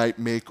overnight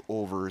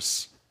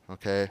makeovers.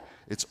 Okay,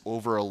 it's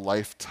over a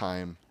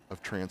lifetime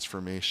of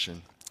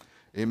transformation.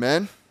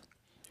 Amen?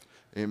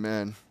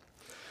 Amen.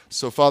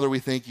 So, Father, we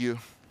thank you.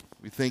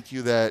 We thank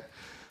you that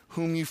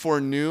whom you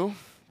foreknew,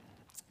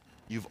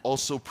 you've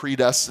also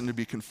predestined to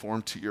be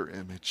conformed to your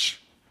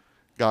image.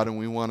 God, and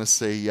we want to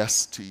say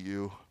yes to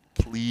you.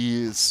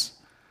 Please,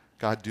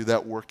 God, do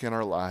that work in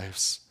our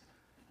lives.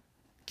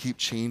 Keep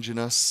changing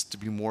us to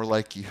be more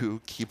like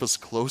you. Keep us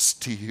close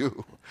to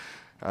you,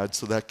 God,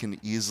 so that can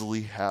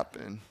easily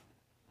happen.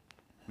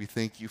 We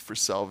thank you for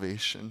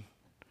salvation.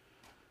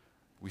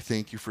 We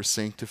thank you for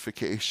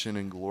sanctification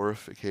and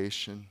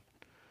glorification.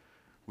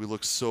 We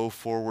look so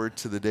forward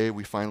to the day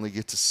we finally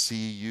get to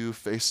see you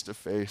face to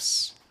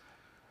face.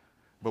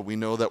 But we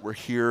know that we're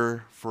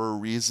here for a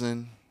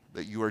reason,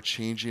 that you are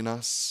changing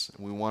us,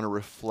 and we want to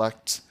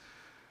reflect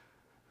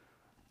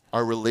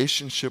our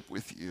relationship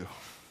with you.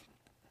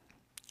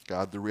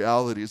 God, the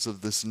realities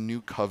of this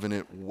new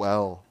covenant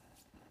well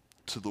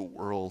to the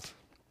world,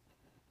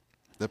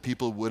 that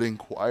people would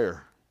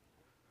inquire,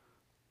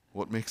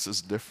 what makes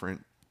us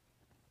different?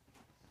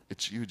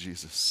 It's you,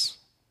 Jesus.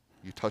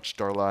 You touched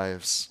our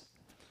lives.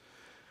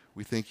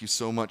 We thank you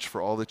so much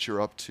for all that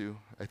you're up to.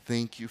 I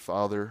thank you,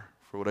 Father,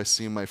 for what I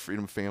see in my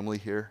Freedom family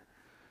here.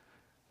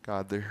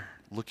 God, they're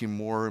looking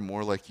more and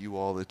more like you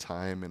all the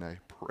time, and I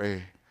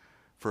pray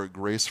for a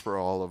grace for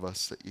all of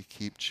us that you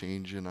keep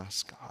changing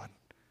us, God.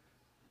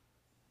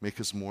 Make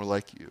us more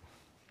like you.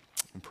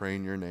 I pray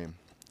in your name.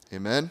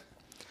 Amen.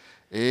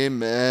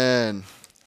 Amen.